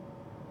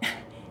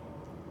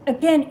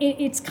again,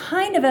 it's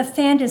kind of a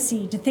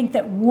fantasy to think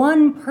that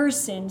one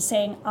person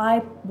saying,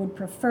 I would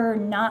prefer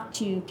not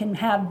to, can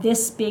have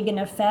this big an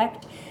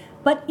effect.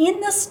 But in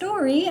the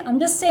story, I'm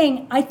just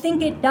saying, I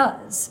think it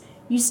does.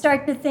 You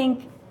start to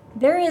think,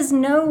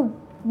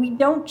 we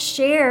don't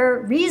share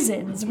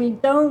reasons. We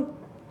don't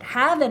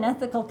have an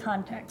ethical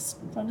context.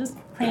 So I'll just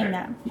claim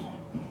that.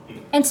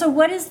 And so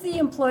what is the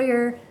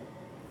employer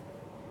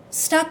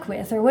stuck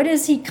with, or what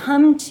does he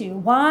come to?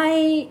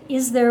 Why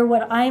is there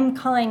what I'm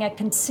calling a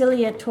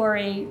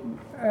conciliatory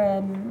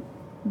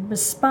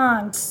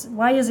response?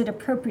 Why is it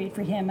appropriate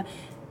for him?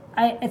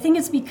 I think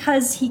it's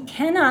because he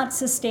cannot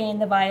sustain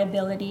the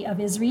viability of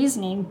his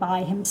reasoning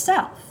by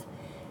himself.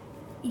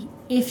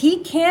 If he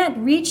can't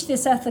reach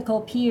this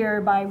ethical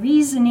pier by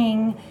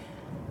reasoning,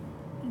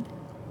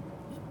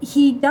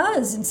 he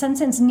does, in some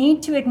sense,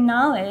 need to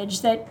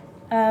acknowledge that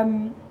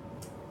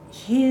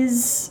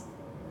his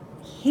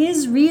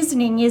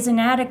reasoning is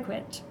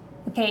inadequate.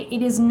 Okay,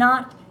 it is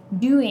not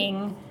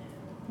doing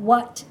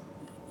what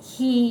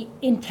he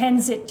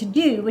intends it to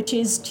do, which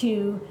is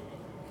to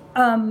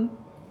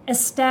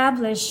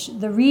establish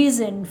the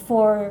reason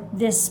for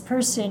this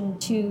person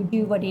to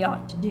do what he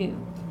ought to do.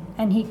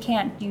 And he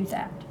can't do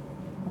that.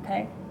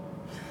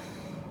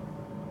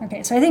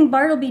 Okay, so I think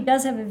Bartleby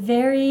does have a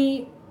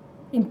very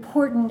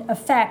important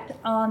effect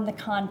on the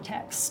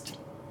context.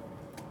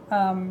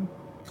 But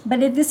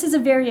this is a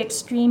very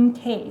extreme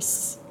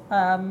case,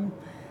 so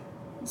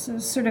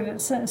sort of a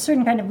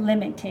certain kind of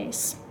limit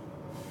case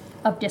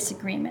of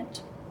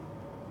disagreement.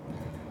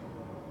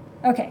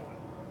 Okay,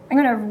 I'm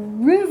going to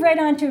move right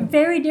on to a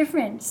very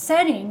different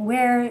setting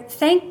where,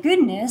 thank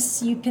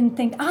goodness, you can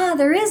think,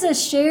 there is a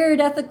shared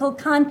ethical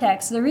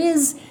context. There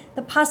is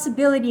the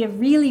possibility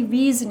of really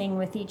reasoning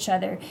with each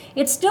other.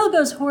 It still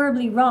goes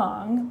horribly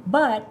wrong,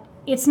 but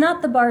it's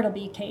not the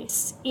Bartleby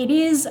case. It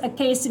is a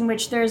case in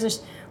which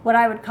there's what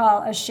I would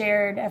call a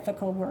shared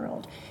ethical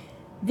world.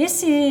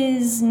 This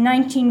is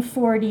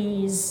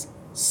 1940s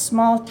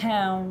small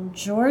town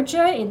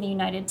Georgia in the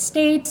United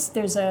States.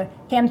 There's a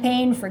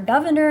campaign for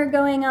governor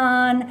going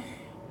on.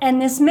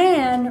 And this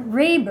man,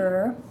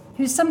 Raber,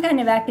 who's some kind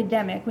of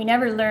academic, we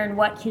never learn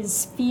what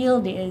his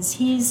field is,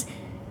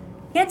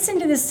 gets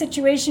into this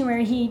situation where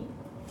he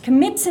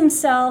commits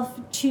himself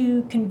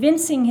to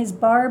convincing his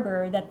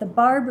barber that the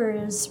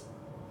barber's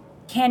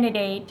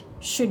candidate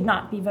should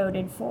not be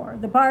voted for.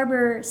 The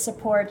barber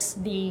supports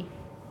the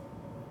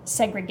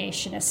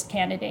segregationist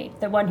candidate,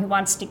 the one who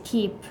wants to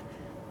keep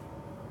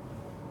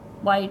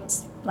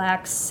whites,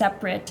 blacks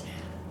separate.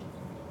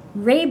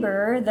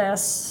 Raber, the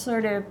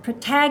sort of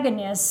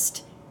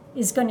protagonist,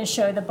 is going to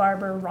show the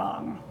barber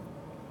wrong.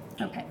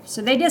 Okay,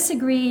 so they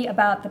disagree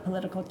about the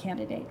political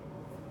candidate.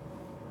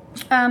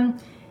 And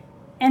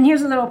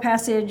here's a little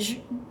passage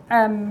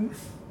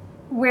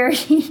where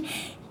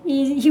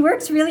he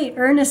works really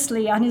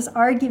earnestly on his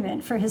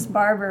argument for his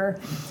barber,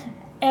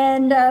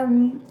 and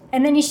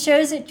then he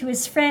shows it to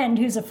his friend,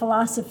 who's a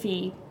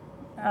philosophy,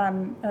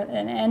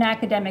 an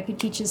academic who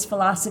teaches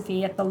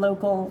philosophy at the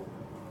local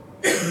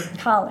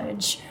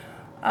college,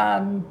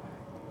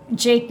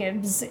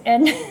 Jacobs.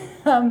 And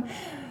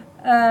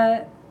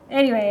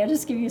anyway, I'll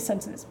just give you a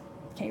sense of this.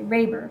 Okay,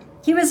 Raber.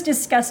 He was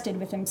disgusted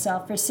with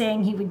himself for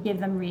saying he would give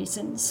them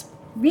reasons.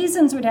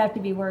 Reasons would have to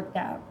be worked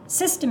out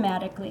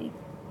systematically.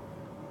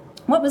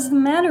 What was the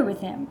matter with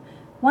him?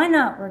 Why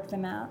not work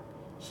them out?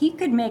 He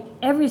could make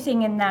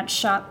everything in that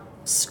shop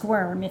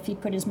squirm if he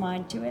put his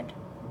mind to it.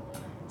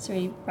 So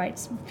he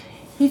writes,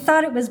 he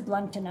thought it was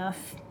blunt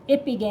enough.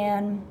 It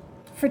began,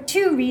 for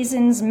 2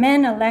 reasons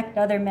men elect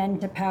other men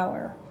to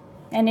power.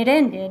 And it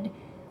ended,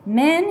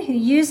 men who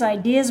use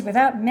ideas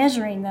without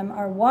measuring them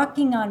are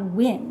walking on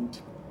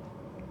wind.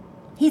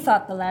 He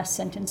thought the last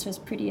sentence was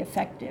pretty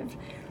effective.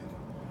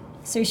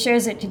 So he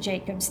shares it to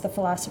Jacobs, the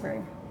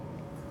philosopher.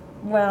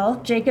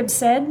 Well, Jacobs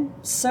said,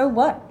 so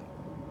what?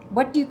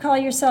 What do you call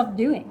yourself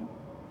doing?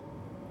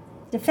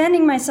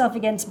 Defending myself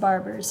against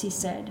barbers, he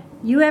said.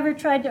 You ever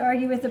tried to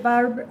argue with a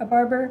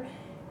barber?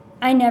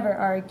 I never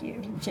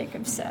argue,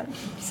 Jacobs said.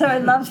 So I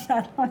love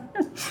that one.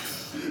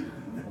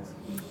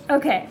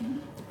 Okay.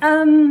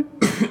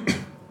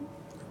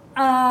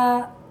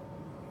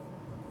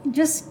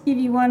 Just give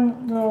you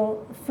one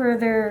little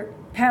further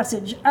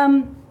passage.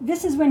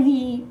 This is when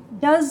he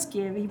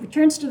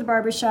returns to the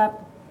barber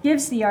shop,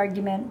 gives the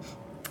argument,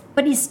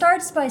 but he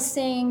starts by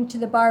saying to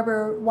the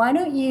barber, why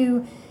don't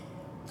you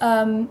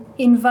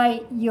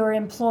invite your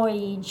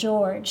employee,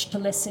 George, to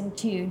listen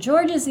too?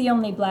 George is the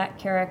only black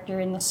character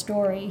in the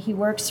story. He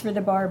works for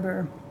the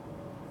barber.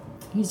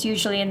 He's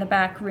usually in the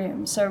back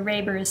room. So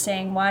Raber is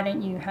saying, why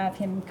don't you have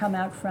him come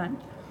out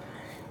front?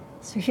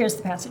 So here's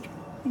the passage.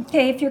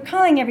 Okay, if you're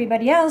calling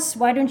everybody else,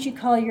 why don't you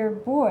call your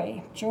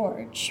boy,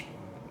 George?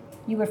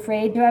 You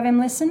afraid to have him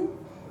listen?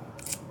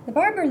 The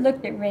barber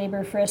looked at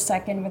Raber for a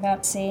second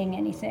without saying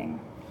anything.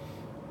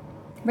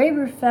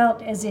 Raber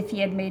felt as if he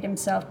had made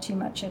himself too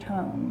much at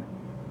home.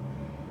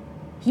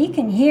 He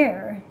can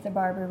hear, the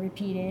barber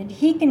repeated.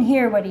 He can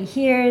hear what he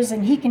hears,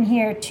 and he can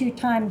hear 2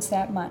 times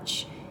that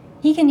much.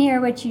 He can hear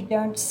what you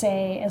don't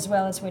say as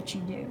well as what you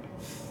do.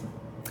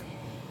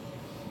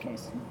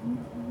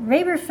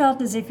 Raber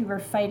felt as if he were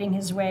fighting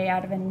his way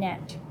out of a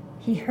net.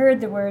 He heard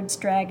the words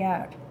drag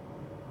out.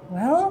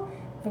 Well,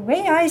 the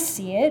way I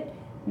see it,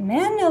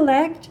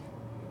 man-elect.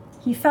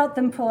 He felt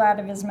them pull out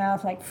of his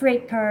mouth like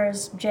freight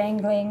cars,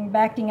 jangling,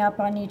 backing up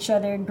on each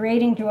other,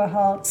 grating to a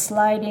halt,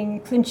 sliding,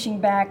 clinching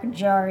back,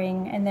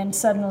 jarring, and then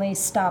suddenly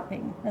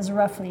stopping, as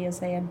roughly as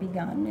they had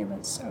begun. It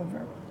was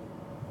over.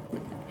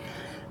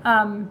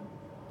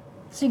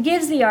 So he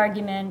gives the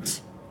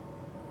argument.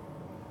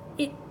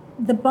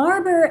 The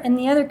barber and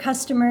the other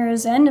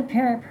customers, and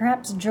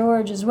perhaps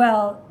George as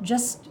well,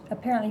 just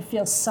apparently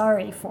feel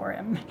sorry for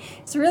him.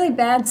 It's a really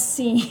bad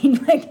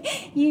scene.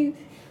 Like, you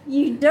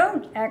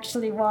don't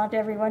actually want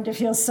everyone to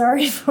feel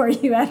sorry for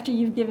you after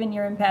you've given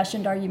your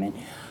impassioned argument.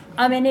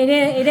 And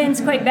it ends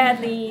quite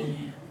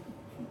badly.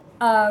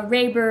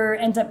 Raber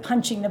ends up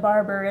punching the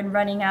barber and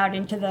running out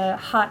into the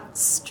hot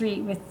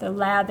street with the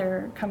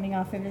lather coming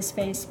off of his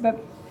face.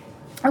 But,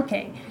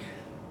 okay,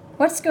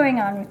 what's going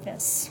on with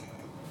this?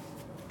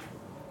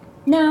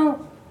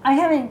 Now, I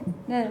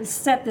haven't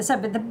set this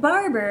up, but the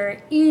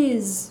barber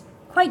is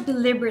quite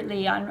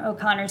deliberately on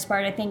O'Connor's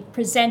part, I think,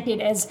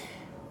 presented as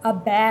a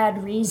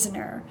bad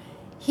reasoner.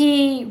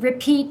 He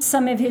repeats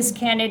some of his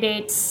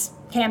candidates'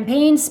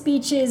 campaign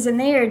speeches, and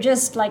they are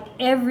just like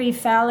every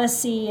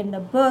fallacy in the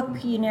book,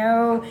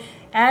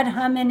 ad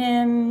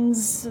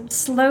hominems,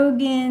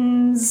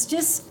 slogans,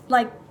 just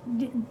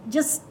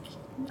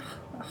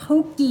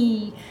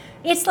hokey.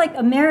 It's like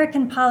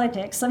American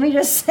politics. Let me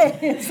just say,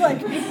 it's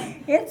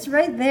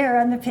right there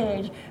on the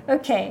page.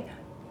 Okay,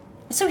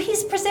 so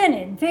he's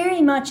presented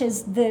very much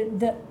as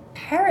the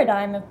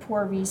paradigm of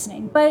poor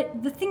reasoning.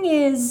 But the thing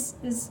is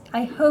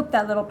I hope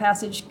that little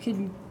passage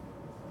could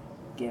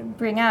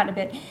bring out a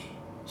bit.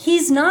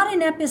 He's not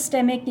an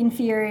epistemic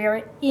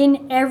inferior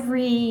in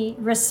every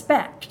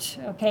respect.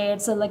 Okay,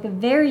 it's like a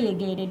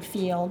variegated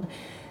field,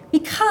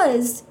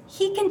 because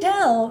he can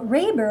tell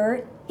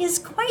Raber is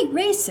quite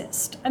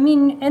racist.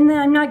 And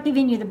I'm not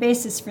giving you the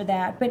basis for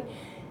that, but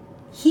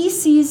he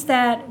sees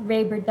that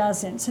Raber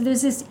doesn't. So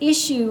there's this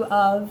issue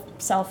of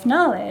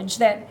self-knowledge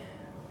that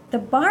the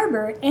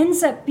barber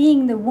ends up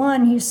being the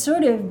one who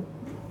sort of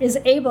is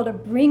able to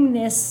bring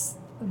this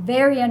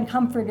very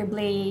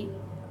uncomfortably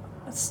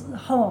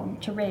home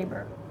to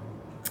Raber.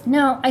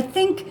 Now, I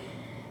think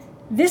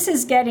this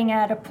is getting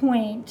at a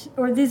point,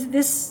 or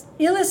this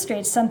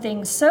illustrates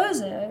something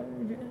Sousa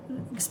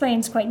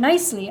explains quite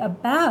nicely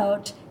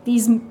about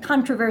these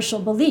controversial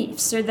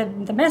beliefs, or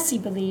the messy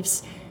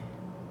beliefs,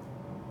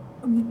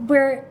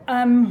 where,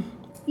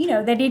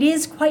 that it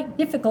is quite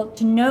difficult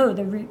to know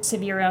the roots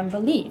of your own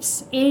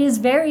beliefs. It is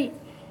very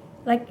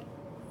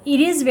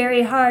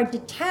hard to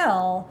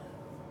tell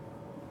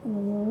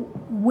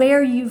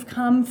where you've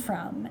come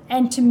from,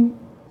 and to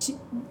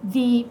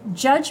the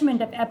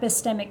judgment of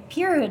epistemic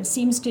purehood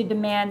seems to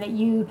demand that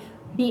you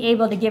be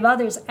able to give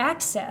others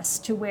access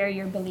to where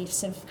your beliefs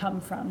have come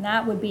from.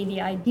 That would be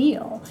the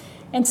ideal.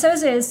 And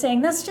Sousa is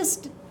saying that's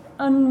just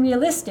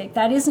unrealistic.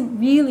 That isn't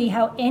really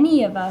how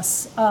any of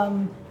us,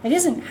 know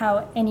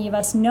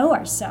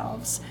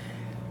ourselves.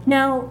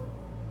 Now,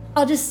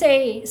 I'll just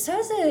say,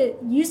 Sousa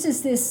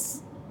uses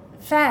this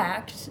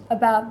fact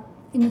about,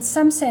 in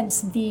some sense,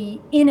 the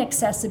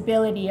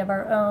inaccessibility of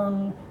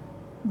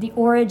the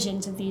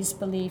origins of these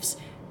beliefs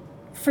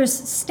for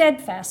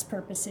steadfast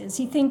purposes.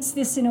 He thinks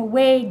this, in a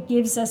way,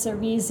 gives us a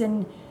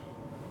reason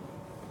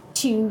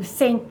to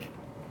think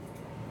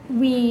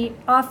we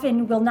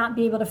often will not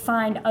be able to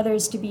find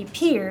others to be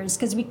peers,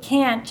 because we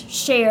can't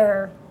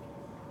share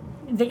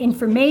the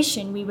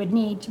information we would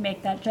need to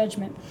make that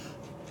judgment.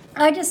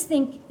 I just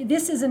think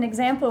this is an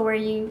example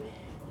where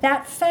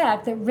that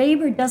fact that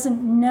Raber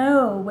doesn't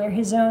know where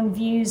his own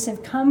views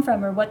have come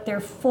from or what their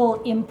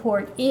full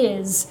import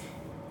is,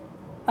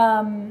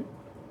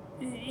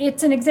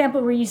 it's an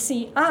example where you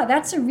see,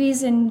 that's a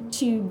reason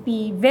to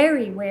be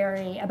very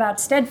wary about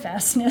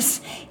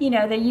steadfastness,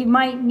 that you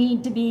might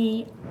need to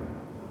be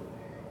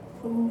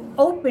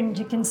open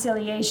to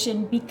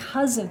conciliation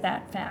because of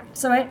that fact.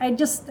 So I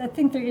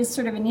think there is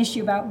sort of an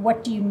issue about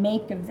what do you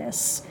make of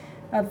this,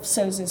 of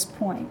Sousa's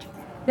point.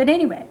 But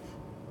anyway,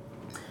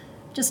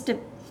 just to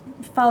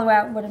follow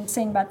out what I'm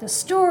saying about the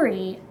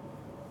story,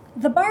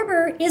 the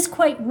barber is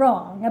quite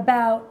wrong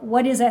about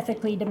what is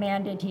ethically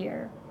demanded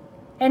here.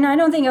 And I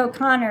don't think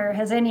O'Connor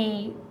has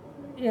any,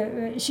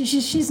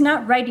 she's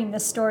not writing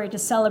this story to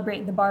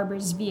celebrate the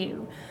barber's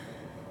view.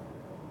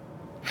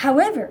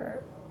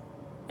 However,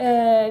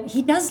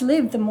 he does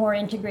live the more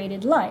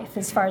integrated life,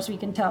 as far as we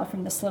can tell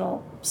from this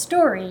little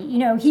story.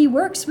 He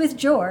works with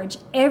George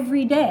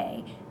every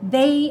day.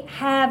 They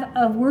have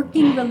a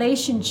working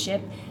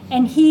relationship,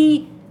 and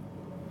he,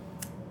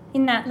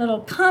 in that little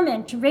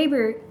comment to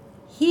Raber,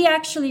 he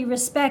actually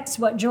respects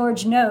what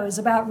George knows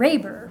about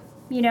Raber.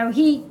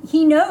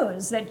 He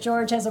knows that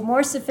George has a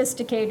more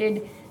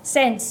sophisticated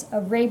sense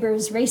of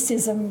Raber's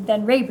racism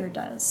than Raber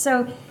does.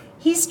 So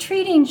he's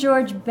treating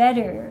George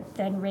better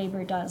than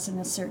Raber does in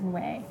a certain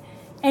way.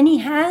 And he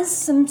has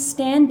some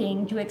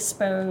standing to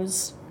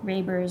expose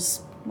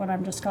Raber's, what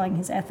I'm just calling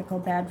his ethical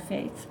bad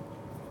faith.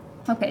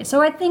 Okay,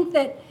 so I think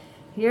that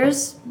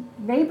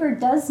Weber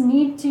does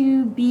need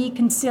to be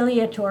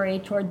conciliatory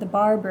toward the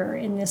barber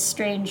in this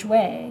strange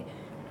way.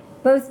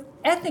 Both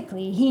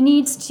ethically, he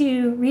needs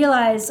to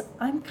realize,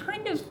 I'm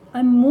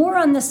more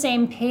on the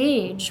same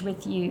page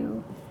with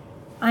you.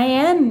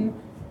 My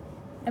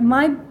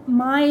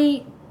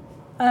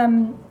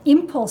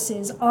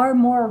impulses are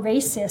more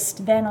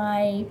racist than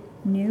I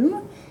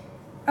knew.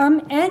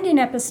 And in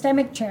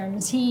epistemic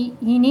terms, he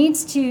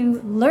needs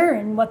to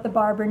learn what the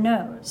barber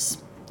knows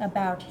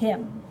about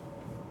him.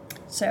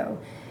 So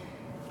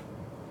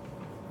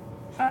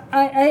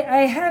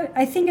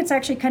I think it's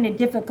actually kind of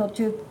difficult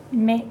to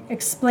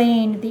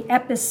explain the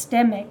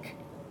epistemic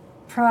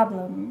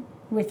problem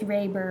with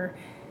Weber,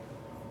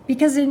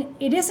 because it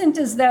isn't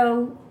as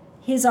though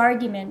his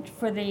argument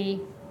for the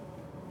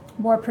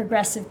more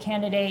progressive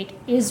candidate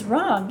is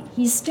wrong.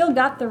 He's still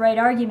got the right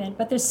argument,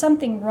 but there's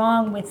something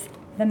wrong with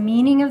the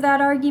meaning of that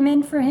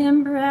argument for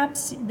him,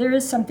 perhaps. There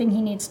is something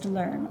he needs to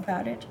learn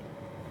about it.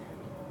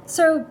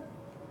 So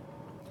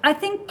I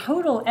think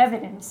total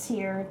evidence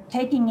here,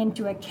 taking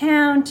into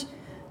account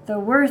the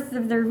worth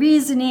of their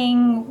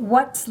reasoning,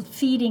 what's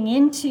feeding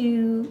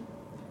into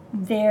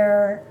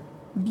their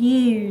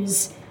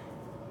views,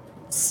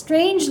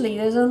 strangely,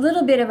 there's a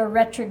little bit of a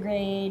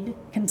retrograde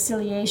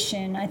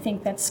conciliation, I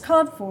think, that's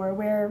called for,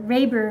 where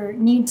Weber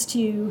needs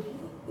to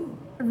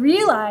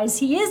realize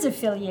he is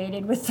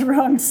affiliated with the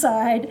wrong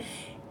side,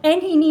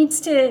 and he needs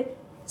to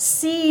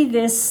see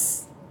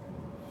this,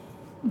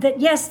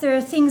 that yes, there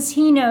are things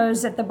he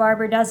knows that the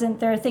barber doesn't,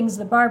 there are things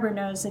the barber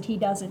knows that he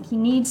doesn't. He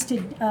needs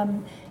to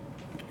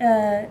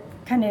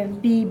kind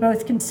of be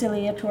both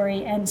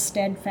conciliatory and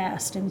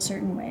steadfast in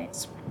certain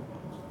ways.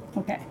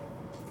 Okay,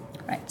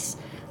 right.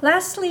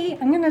 Lastly,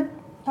 I'm going to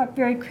talk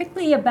very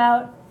quickly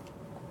about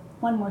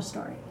one more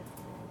story.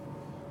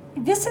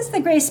 This is the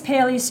Grace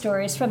Paley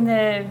stories from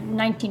the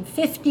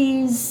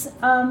 1950s,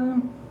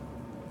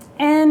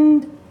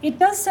 and it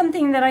does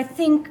something that I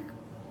think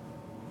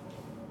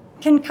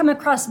can come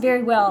across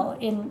very well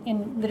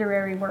in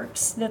literary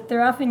works, that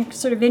they're often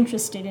sort of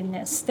interested in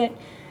this, that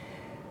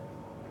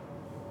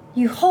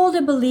you hold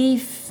a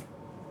belief,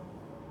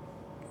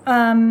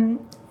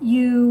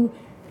 you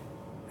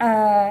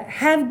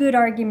have good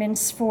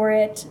arguments for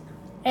it,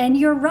 and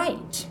you're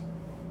right.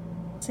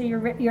 So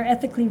you're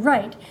ethically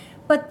right.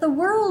 But the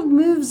world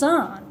moves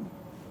on.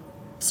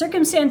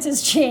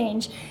 Circumstances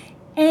change,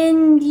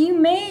 and you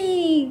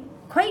may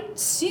quite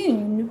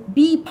soon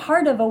be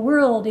part of a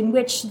world in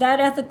which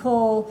that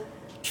ethical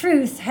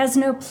truth has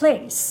no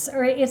place,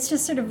 or it's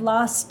just sort of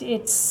lost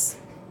its,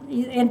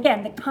 and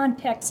again, the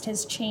context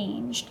has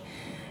changed.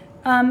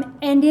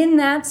 And in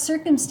that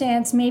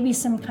circumstance, maybe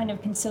some kind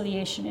of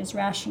conciliation is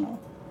rational.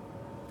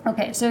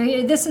 Okay, so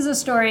this is a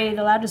story,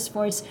 The Loudest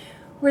Voice,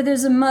 where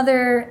there's a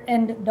mother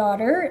and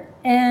daughter,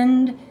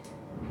 and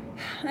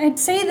I'd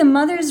say the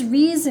mother's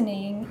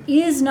reasoning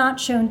is not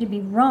shown to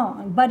be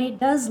wrong, but it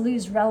does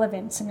lose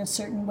relevance in a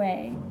certain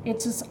way.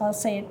 I'll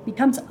say it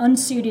becomes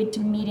unsuited to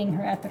meeting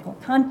her ethical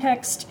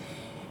context,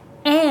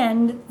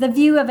 and the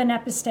view of an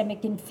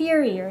epistemic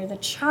inferior, the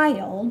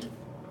child,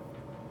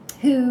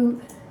 who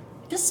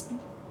just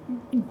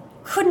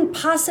couldn't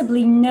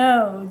possibly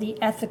know the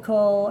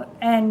ethical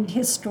and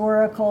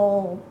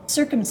historical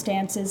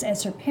circumstances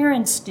as her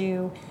parents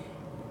do.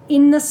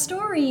 In the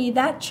story,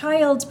 that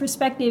child's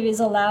perspective is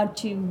allowed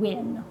to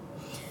win.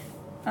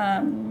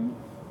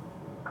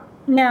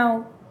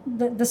 Now,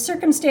 the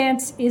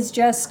circumstance is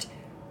just,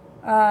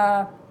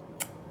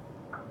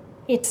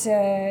 it's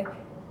a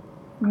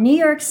New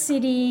York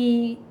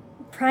City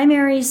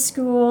primary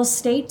school,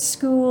 state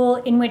school,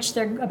 in which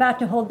they're about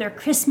to hold their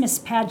Christmas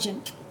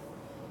pageant.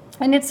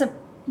 And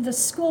the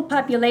school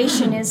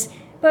population is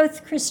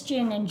both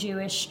Christian and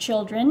Jewish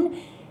children,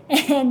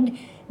 and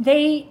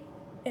they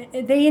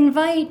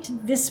invite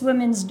this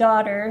woman's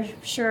daughter,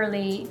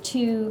 Shirley,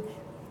 to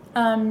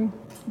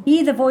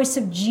be the voice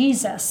of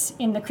Jesus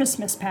in the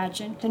Christmas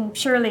pageant, and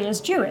Shirley is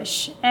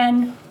Jewish.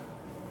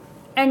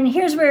 And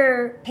here's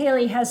where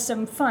Paley has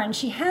some fun.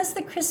 She has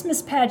the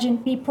Christmas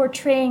pageant be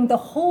portraying the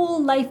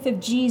whole life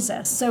of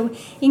Jesus, so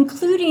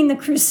including the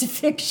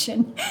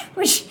crucifixion,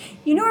 which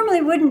you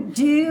normally wouldn't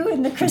do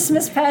in the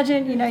Christmas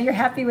pageant. You know, you're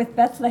happy with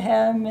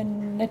Bethlehem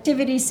and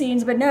nativity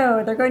scenes, but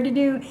no, they're going to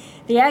do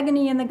the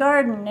agony in the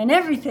garden and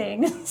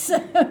everything. So,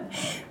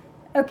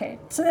 okay,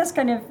 so that's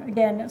kind of,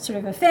 again, sort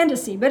of a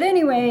fantasy. But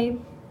anyway,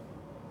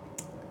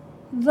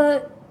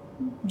 the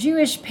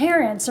Jewish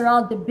parents are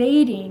all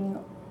debating,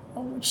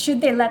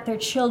 should they let their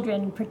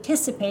children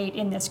participate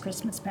in this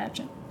Christmas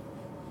pageant?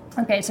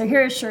 Okay, so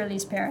here are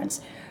Shirley's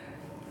parents.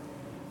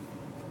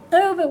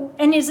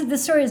 The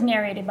story is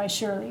narrated by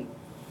Shirley.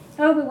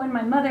 Oh, but when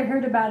my mother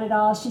heard about it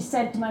all, she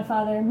said to my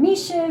father,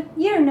 Misha,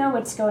 you don't know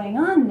what's going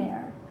on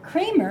there.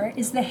 Kramer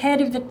is the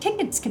head of the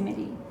tickets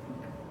committee.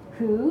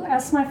 Who?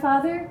 Asked my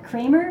father.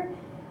 Kramer?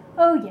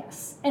 Oh,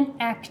 yes, an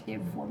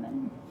active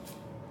woman.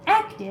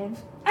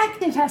 Active?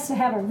 Active has to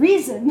have a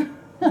reason.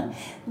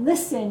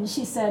 Listen,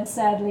 she said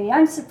sadly,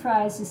 I'm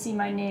surprised to see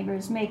my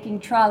neighbors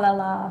making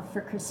tra-la-la for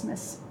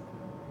Christmas.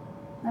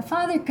 My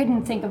father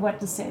couldn't think of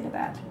what to say to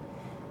that.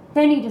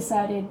 Then he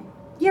decided,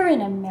 you're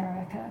in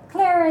America.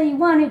 Clara, you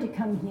wanted to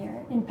come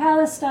here. In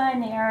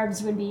Palestine, the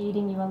Arabs would be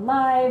eating you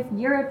alive.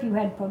 Europe, you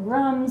had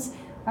pogroms.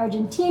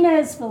 Argentina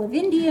is full of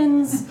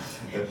Indians.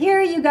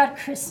 Here you got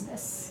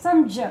Christmas.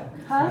 Some joke,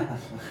 huh?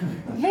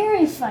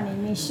 Very funny,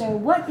 Misha.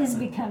 What is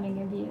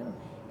becoming of you?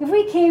 If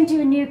we came to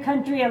a new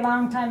country a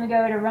long time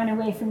ago to run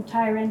away from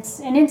tyrants,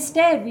 and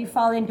instead we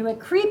fall into a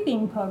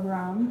creeping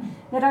pogrom,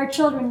 that our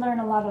children learn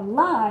a lot of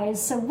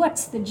lies, so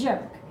what's the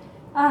joke?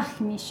 Ah,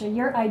 Misha,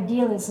 your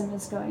idealism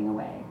is going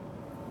away.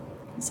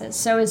 He says,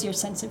 so is your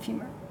sense of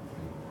humor.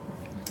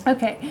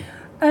 Okay,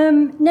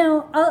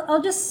 now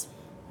I'll just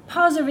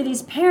pause over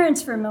these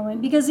parents for a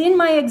moment, because in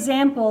my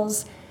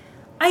examples,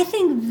 I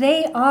think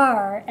they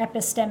are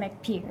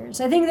epistemic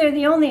peers. I think they're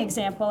the only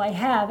example I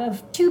have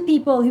of two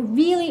people who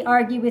really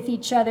argue with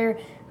each other,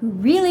 who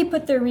really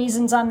put their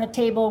reasons on the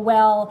table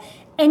well,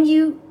 and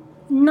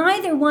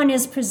neither one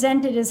is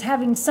presented as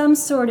having some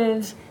sort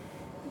of,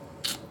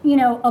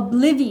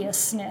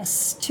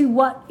 obliviousness to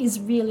what is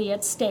really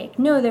at stake.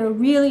 No, they're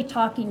really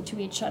talking to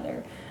each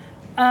other.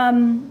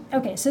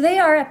 Okay, so they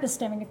are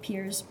epistemic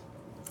peers.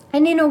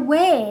 And in a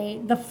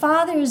way, the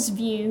father's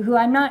view, who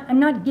I'm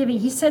not giving,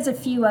 he says a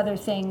few other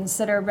things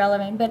that are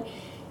relevant, but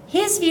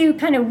his view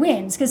kind of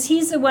wins because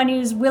he's the one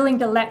who's willing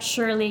to let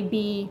Shirley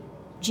be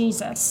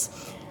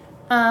Jesus.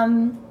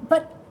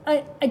 But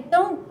I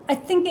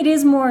think it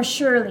is more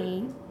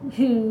Shirley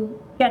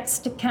who gets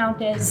to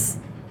count as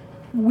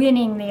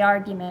winning the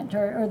argument,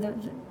 or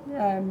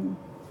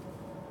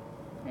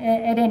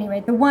at any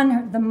rate, the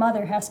one the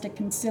mother has to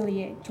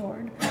conciliate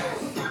toward.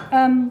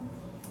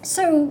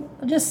 So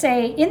I'll just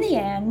say, in the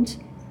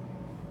end,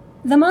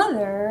 the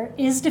mother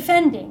is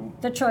defending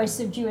the choice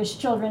of Jewish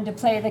children to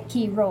play the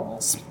key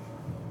roles.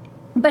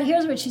 But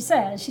here's what she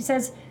says. She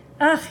says,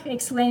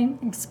 explain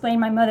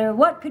my mother,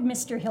 what could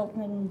Mr.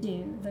 Hilton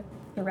do, the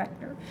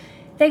director?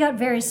 They got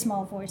very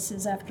small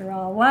voices, after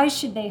all. Why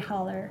should they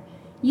holler?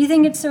 You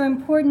think it's so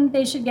important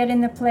they should get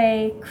in the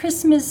play?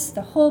 Christmas,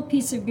 the whole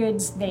piece of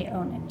goods, they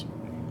own it.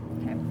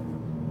 Okay.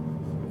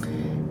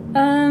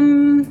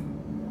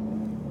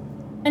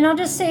 And I'll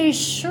just say,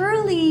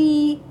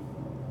 Shirley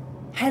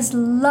has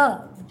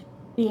loved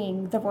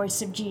being the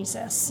voice of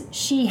Jesus.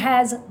 She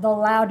has the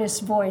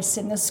loudest voice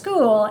in the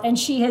school, and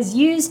she has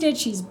used it.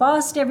 She's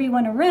bossed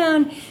everyone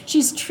around.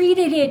 She's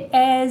treated it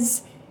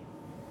as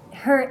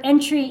her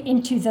entry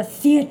into the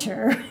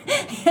theater.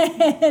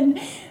 And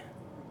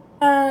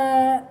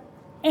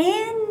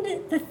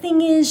the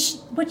thing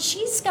is, what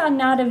she's gotten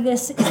out of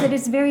this is that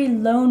it's very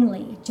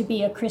lonely to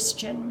be a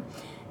Christian.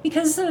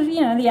 Because of,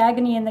 the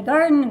agony in the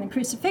garden and the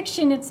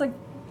crucifixion, it's like,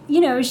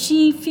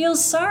 she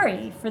feels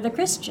sorry for the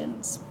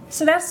Christians.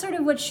 So that's sort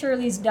of what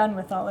Shirley's done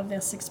with all of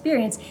this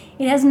experience.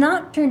 It has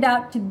not turned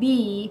out to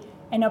be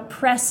an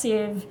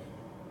oppressive,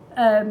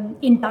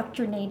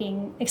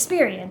 indoctrinating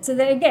experience. So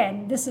that,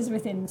 again, this is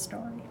within the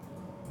story.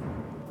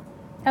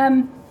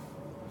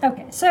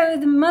 Okay, so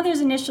the mother's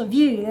initial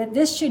view that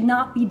this should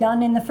not be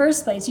done in the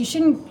first place. You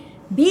shouldn't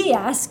be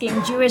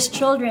asking Jewish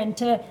children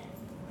to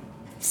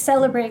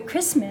celebrate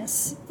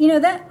Christmas.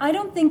 That I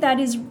don't think that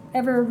is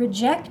ever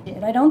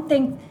rejected. I don't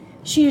think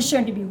she is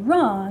shown to be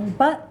wrong,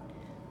 but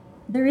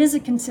there is a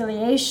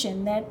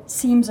conciliation that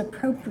seems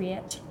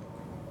appropriate.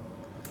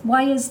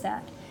 Why is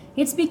that?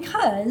 It's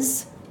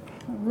because,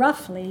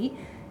 roughly,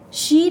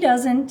 she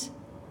doesn't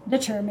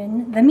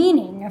determine the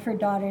meaning of her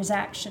daughter's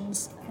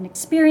actions and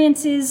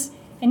experiences.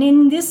 And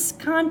in this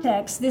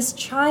context, this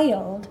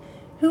child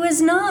who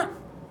has not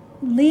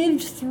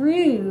lived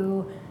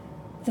through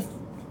the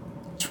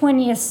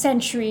 20th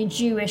century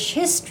Jewish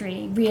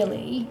history,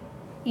 really,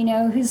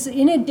 who's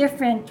in a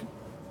different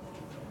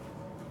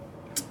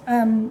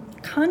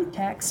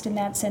context in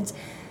that sense,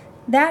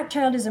 that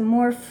child is a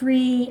more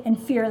free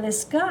and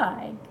fearless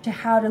guide to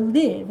how to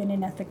live in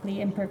an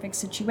ethically imperfect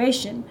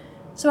situation.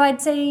 So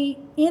I'd say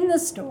in the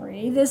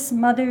story, this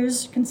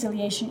mother's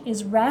conciliation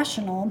is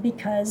rational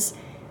because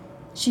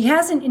she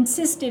hasn't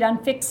insisted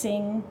on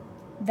fixing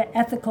the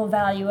ethical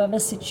value of a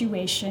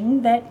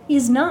situation that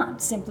is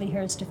not simply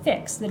hers to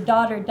fix. The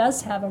daughter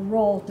does have a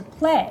role to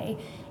play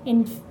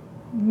in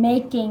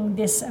making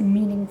this a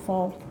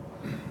meaningful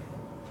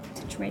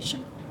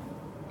situation.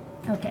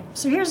 Okay,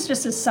 so here's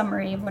just a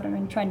summary of what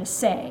I'm trying to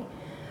say.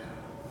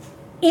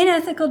 In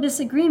ethical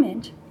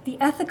disagreement, the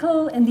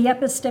ethical and the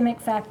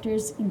epistemic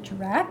factors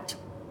interact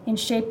in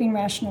shaping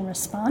rational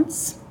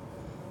response.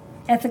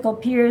 Ethical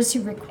peers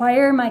who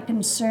require my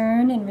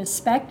concern and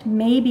respect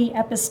may be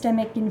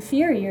epistemic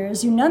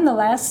inferiors who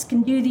nonetheless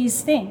can do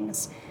these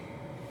things.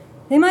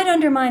 They might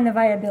undermine the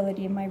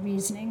viability of my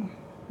reasoning,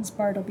 as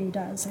Bartleby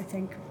does, I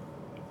think.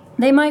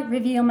 They might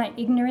reveal my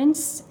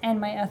ignorance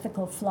and my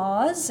ethical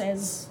flaws,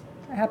 as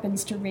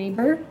happens to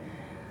Raber,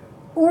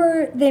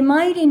 or they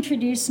might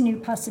introduce new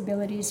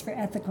possibilities for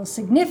ethical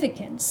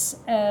significance,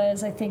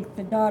 as I think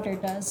the daughter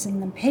does in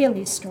the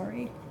Paley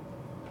story.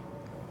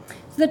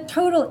 The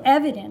total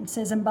evidence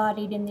as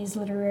embodied in these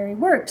literary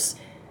works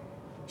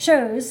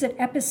shows that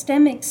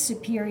epistemic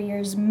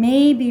superiors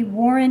may be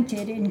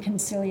warranted in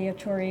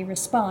conciliatory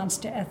response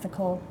to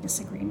ethical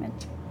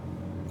disagreement.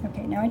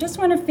 Okay, now I just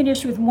want to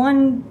finish with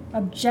one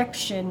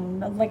objection,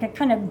 like a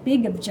kind of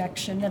big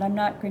objection that I'm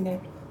not going to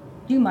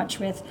do much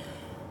with.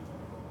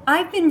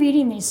 I've been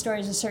reading these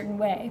stories a certain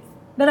way,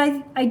 but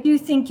I do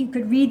think you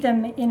could read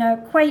them in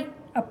a quite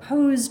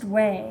opposed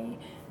way.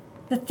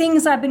 The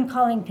things I've been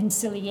calling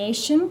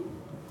conciliation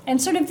and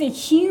sort of the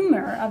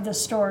humor of the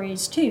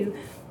stories too,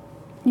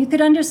 you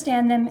could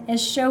understand them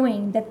as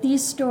showing that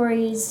these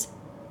stories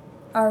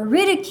are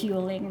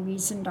ridiculing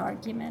reasoned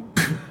argument.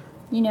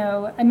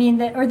 I mean,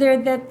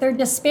 that they're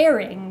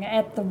despairing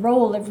at the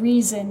role of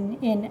reason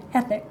in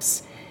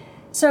ethics.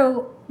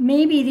 So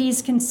maybe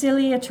these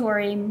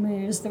conciliatory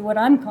moves, what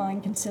I'm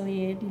calling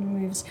conciliating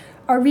moves,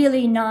 are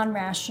really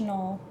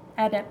non-rational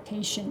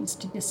adaptations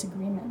to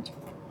disagreement.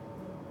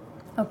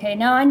 Okay,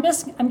 now I'm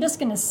just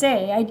going to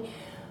say,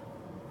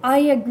 I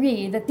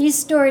agree that these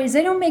stories,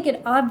 they don't make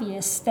it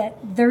obvious that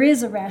there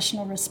is a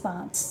rational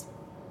response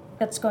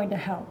that's going to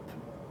help.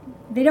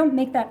 They don't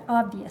make that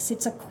obvious.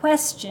 It's a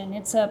question,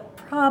 it's a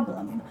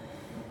problem.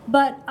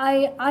 But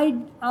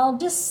I'll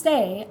just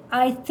say,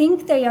 I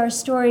think they are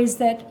stories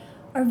that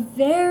are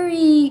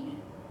very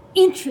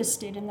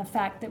interested in the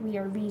fact that we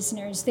are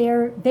reasoners.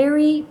 They're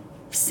very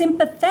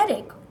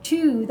sympathetic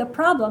to the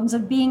problems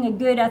of being a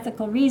good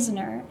ethical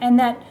reasoner. And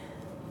that,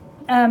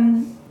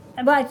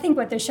 I think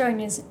what they're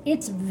showing is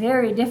it's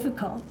very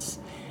difficult.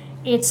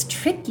 It's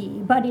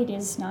tricky, but it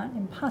is not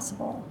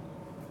impossible.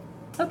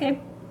 Okay,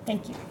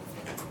 thank you.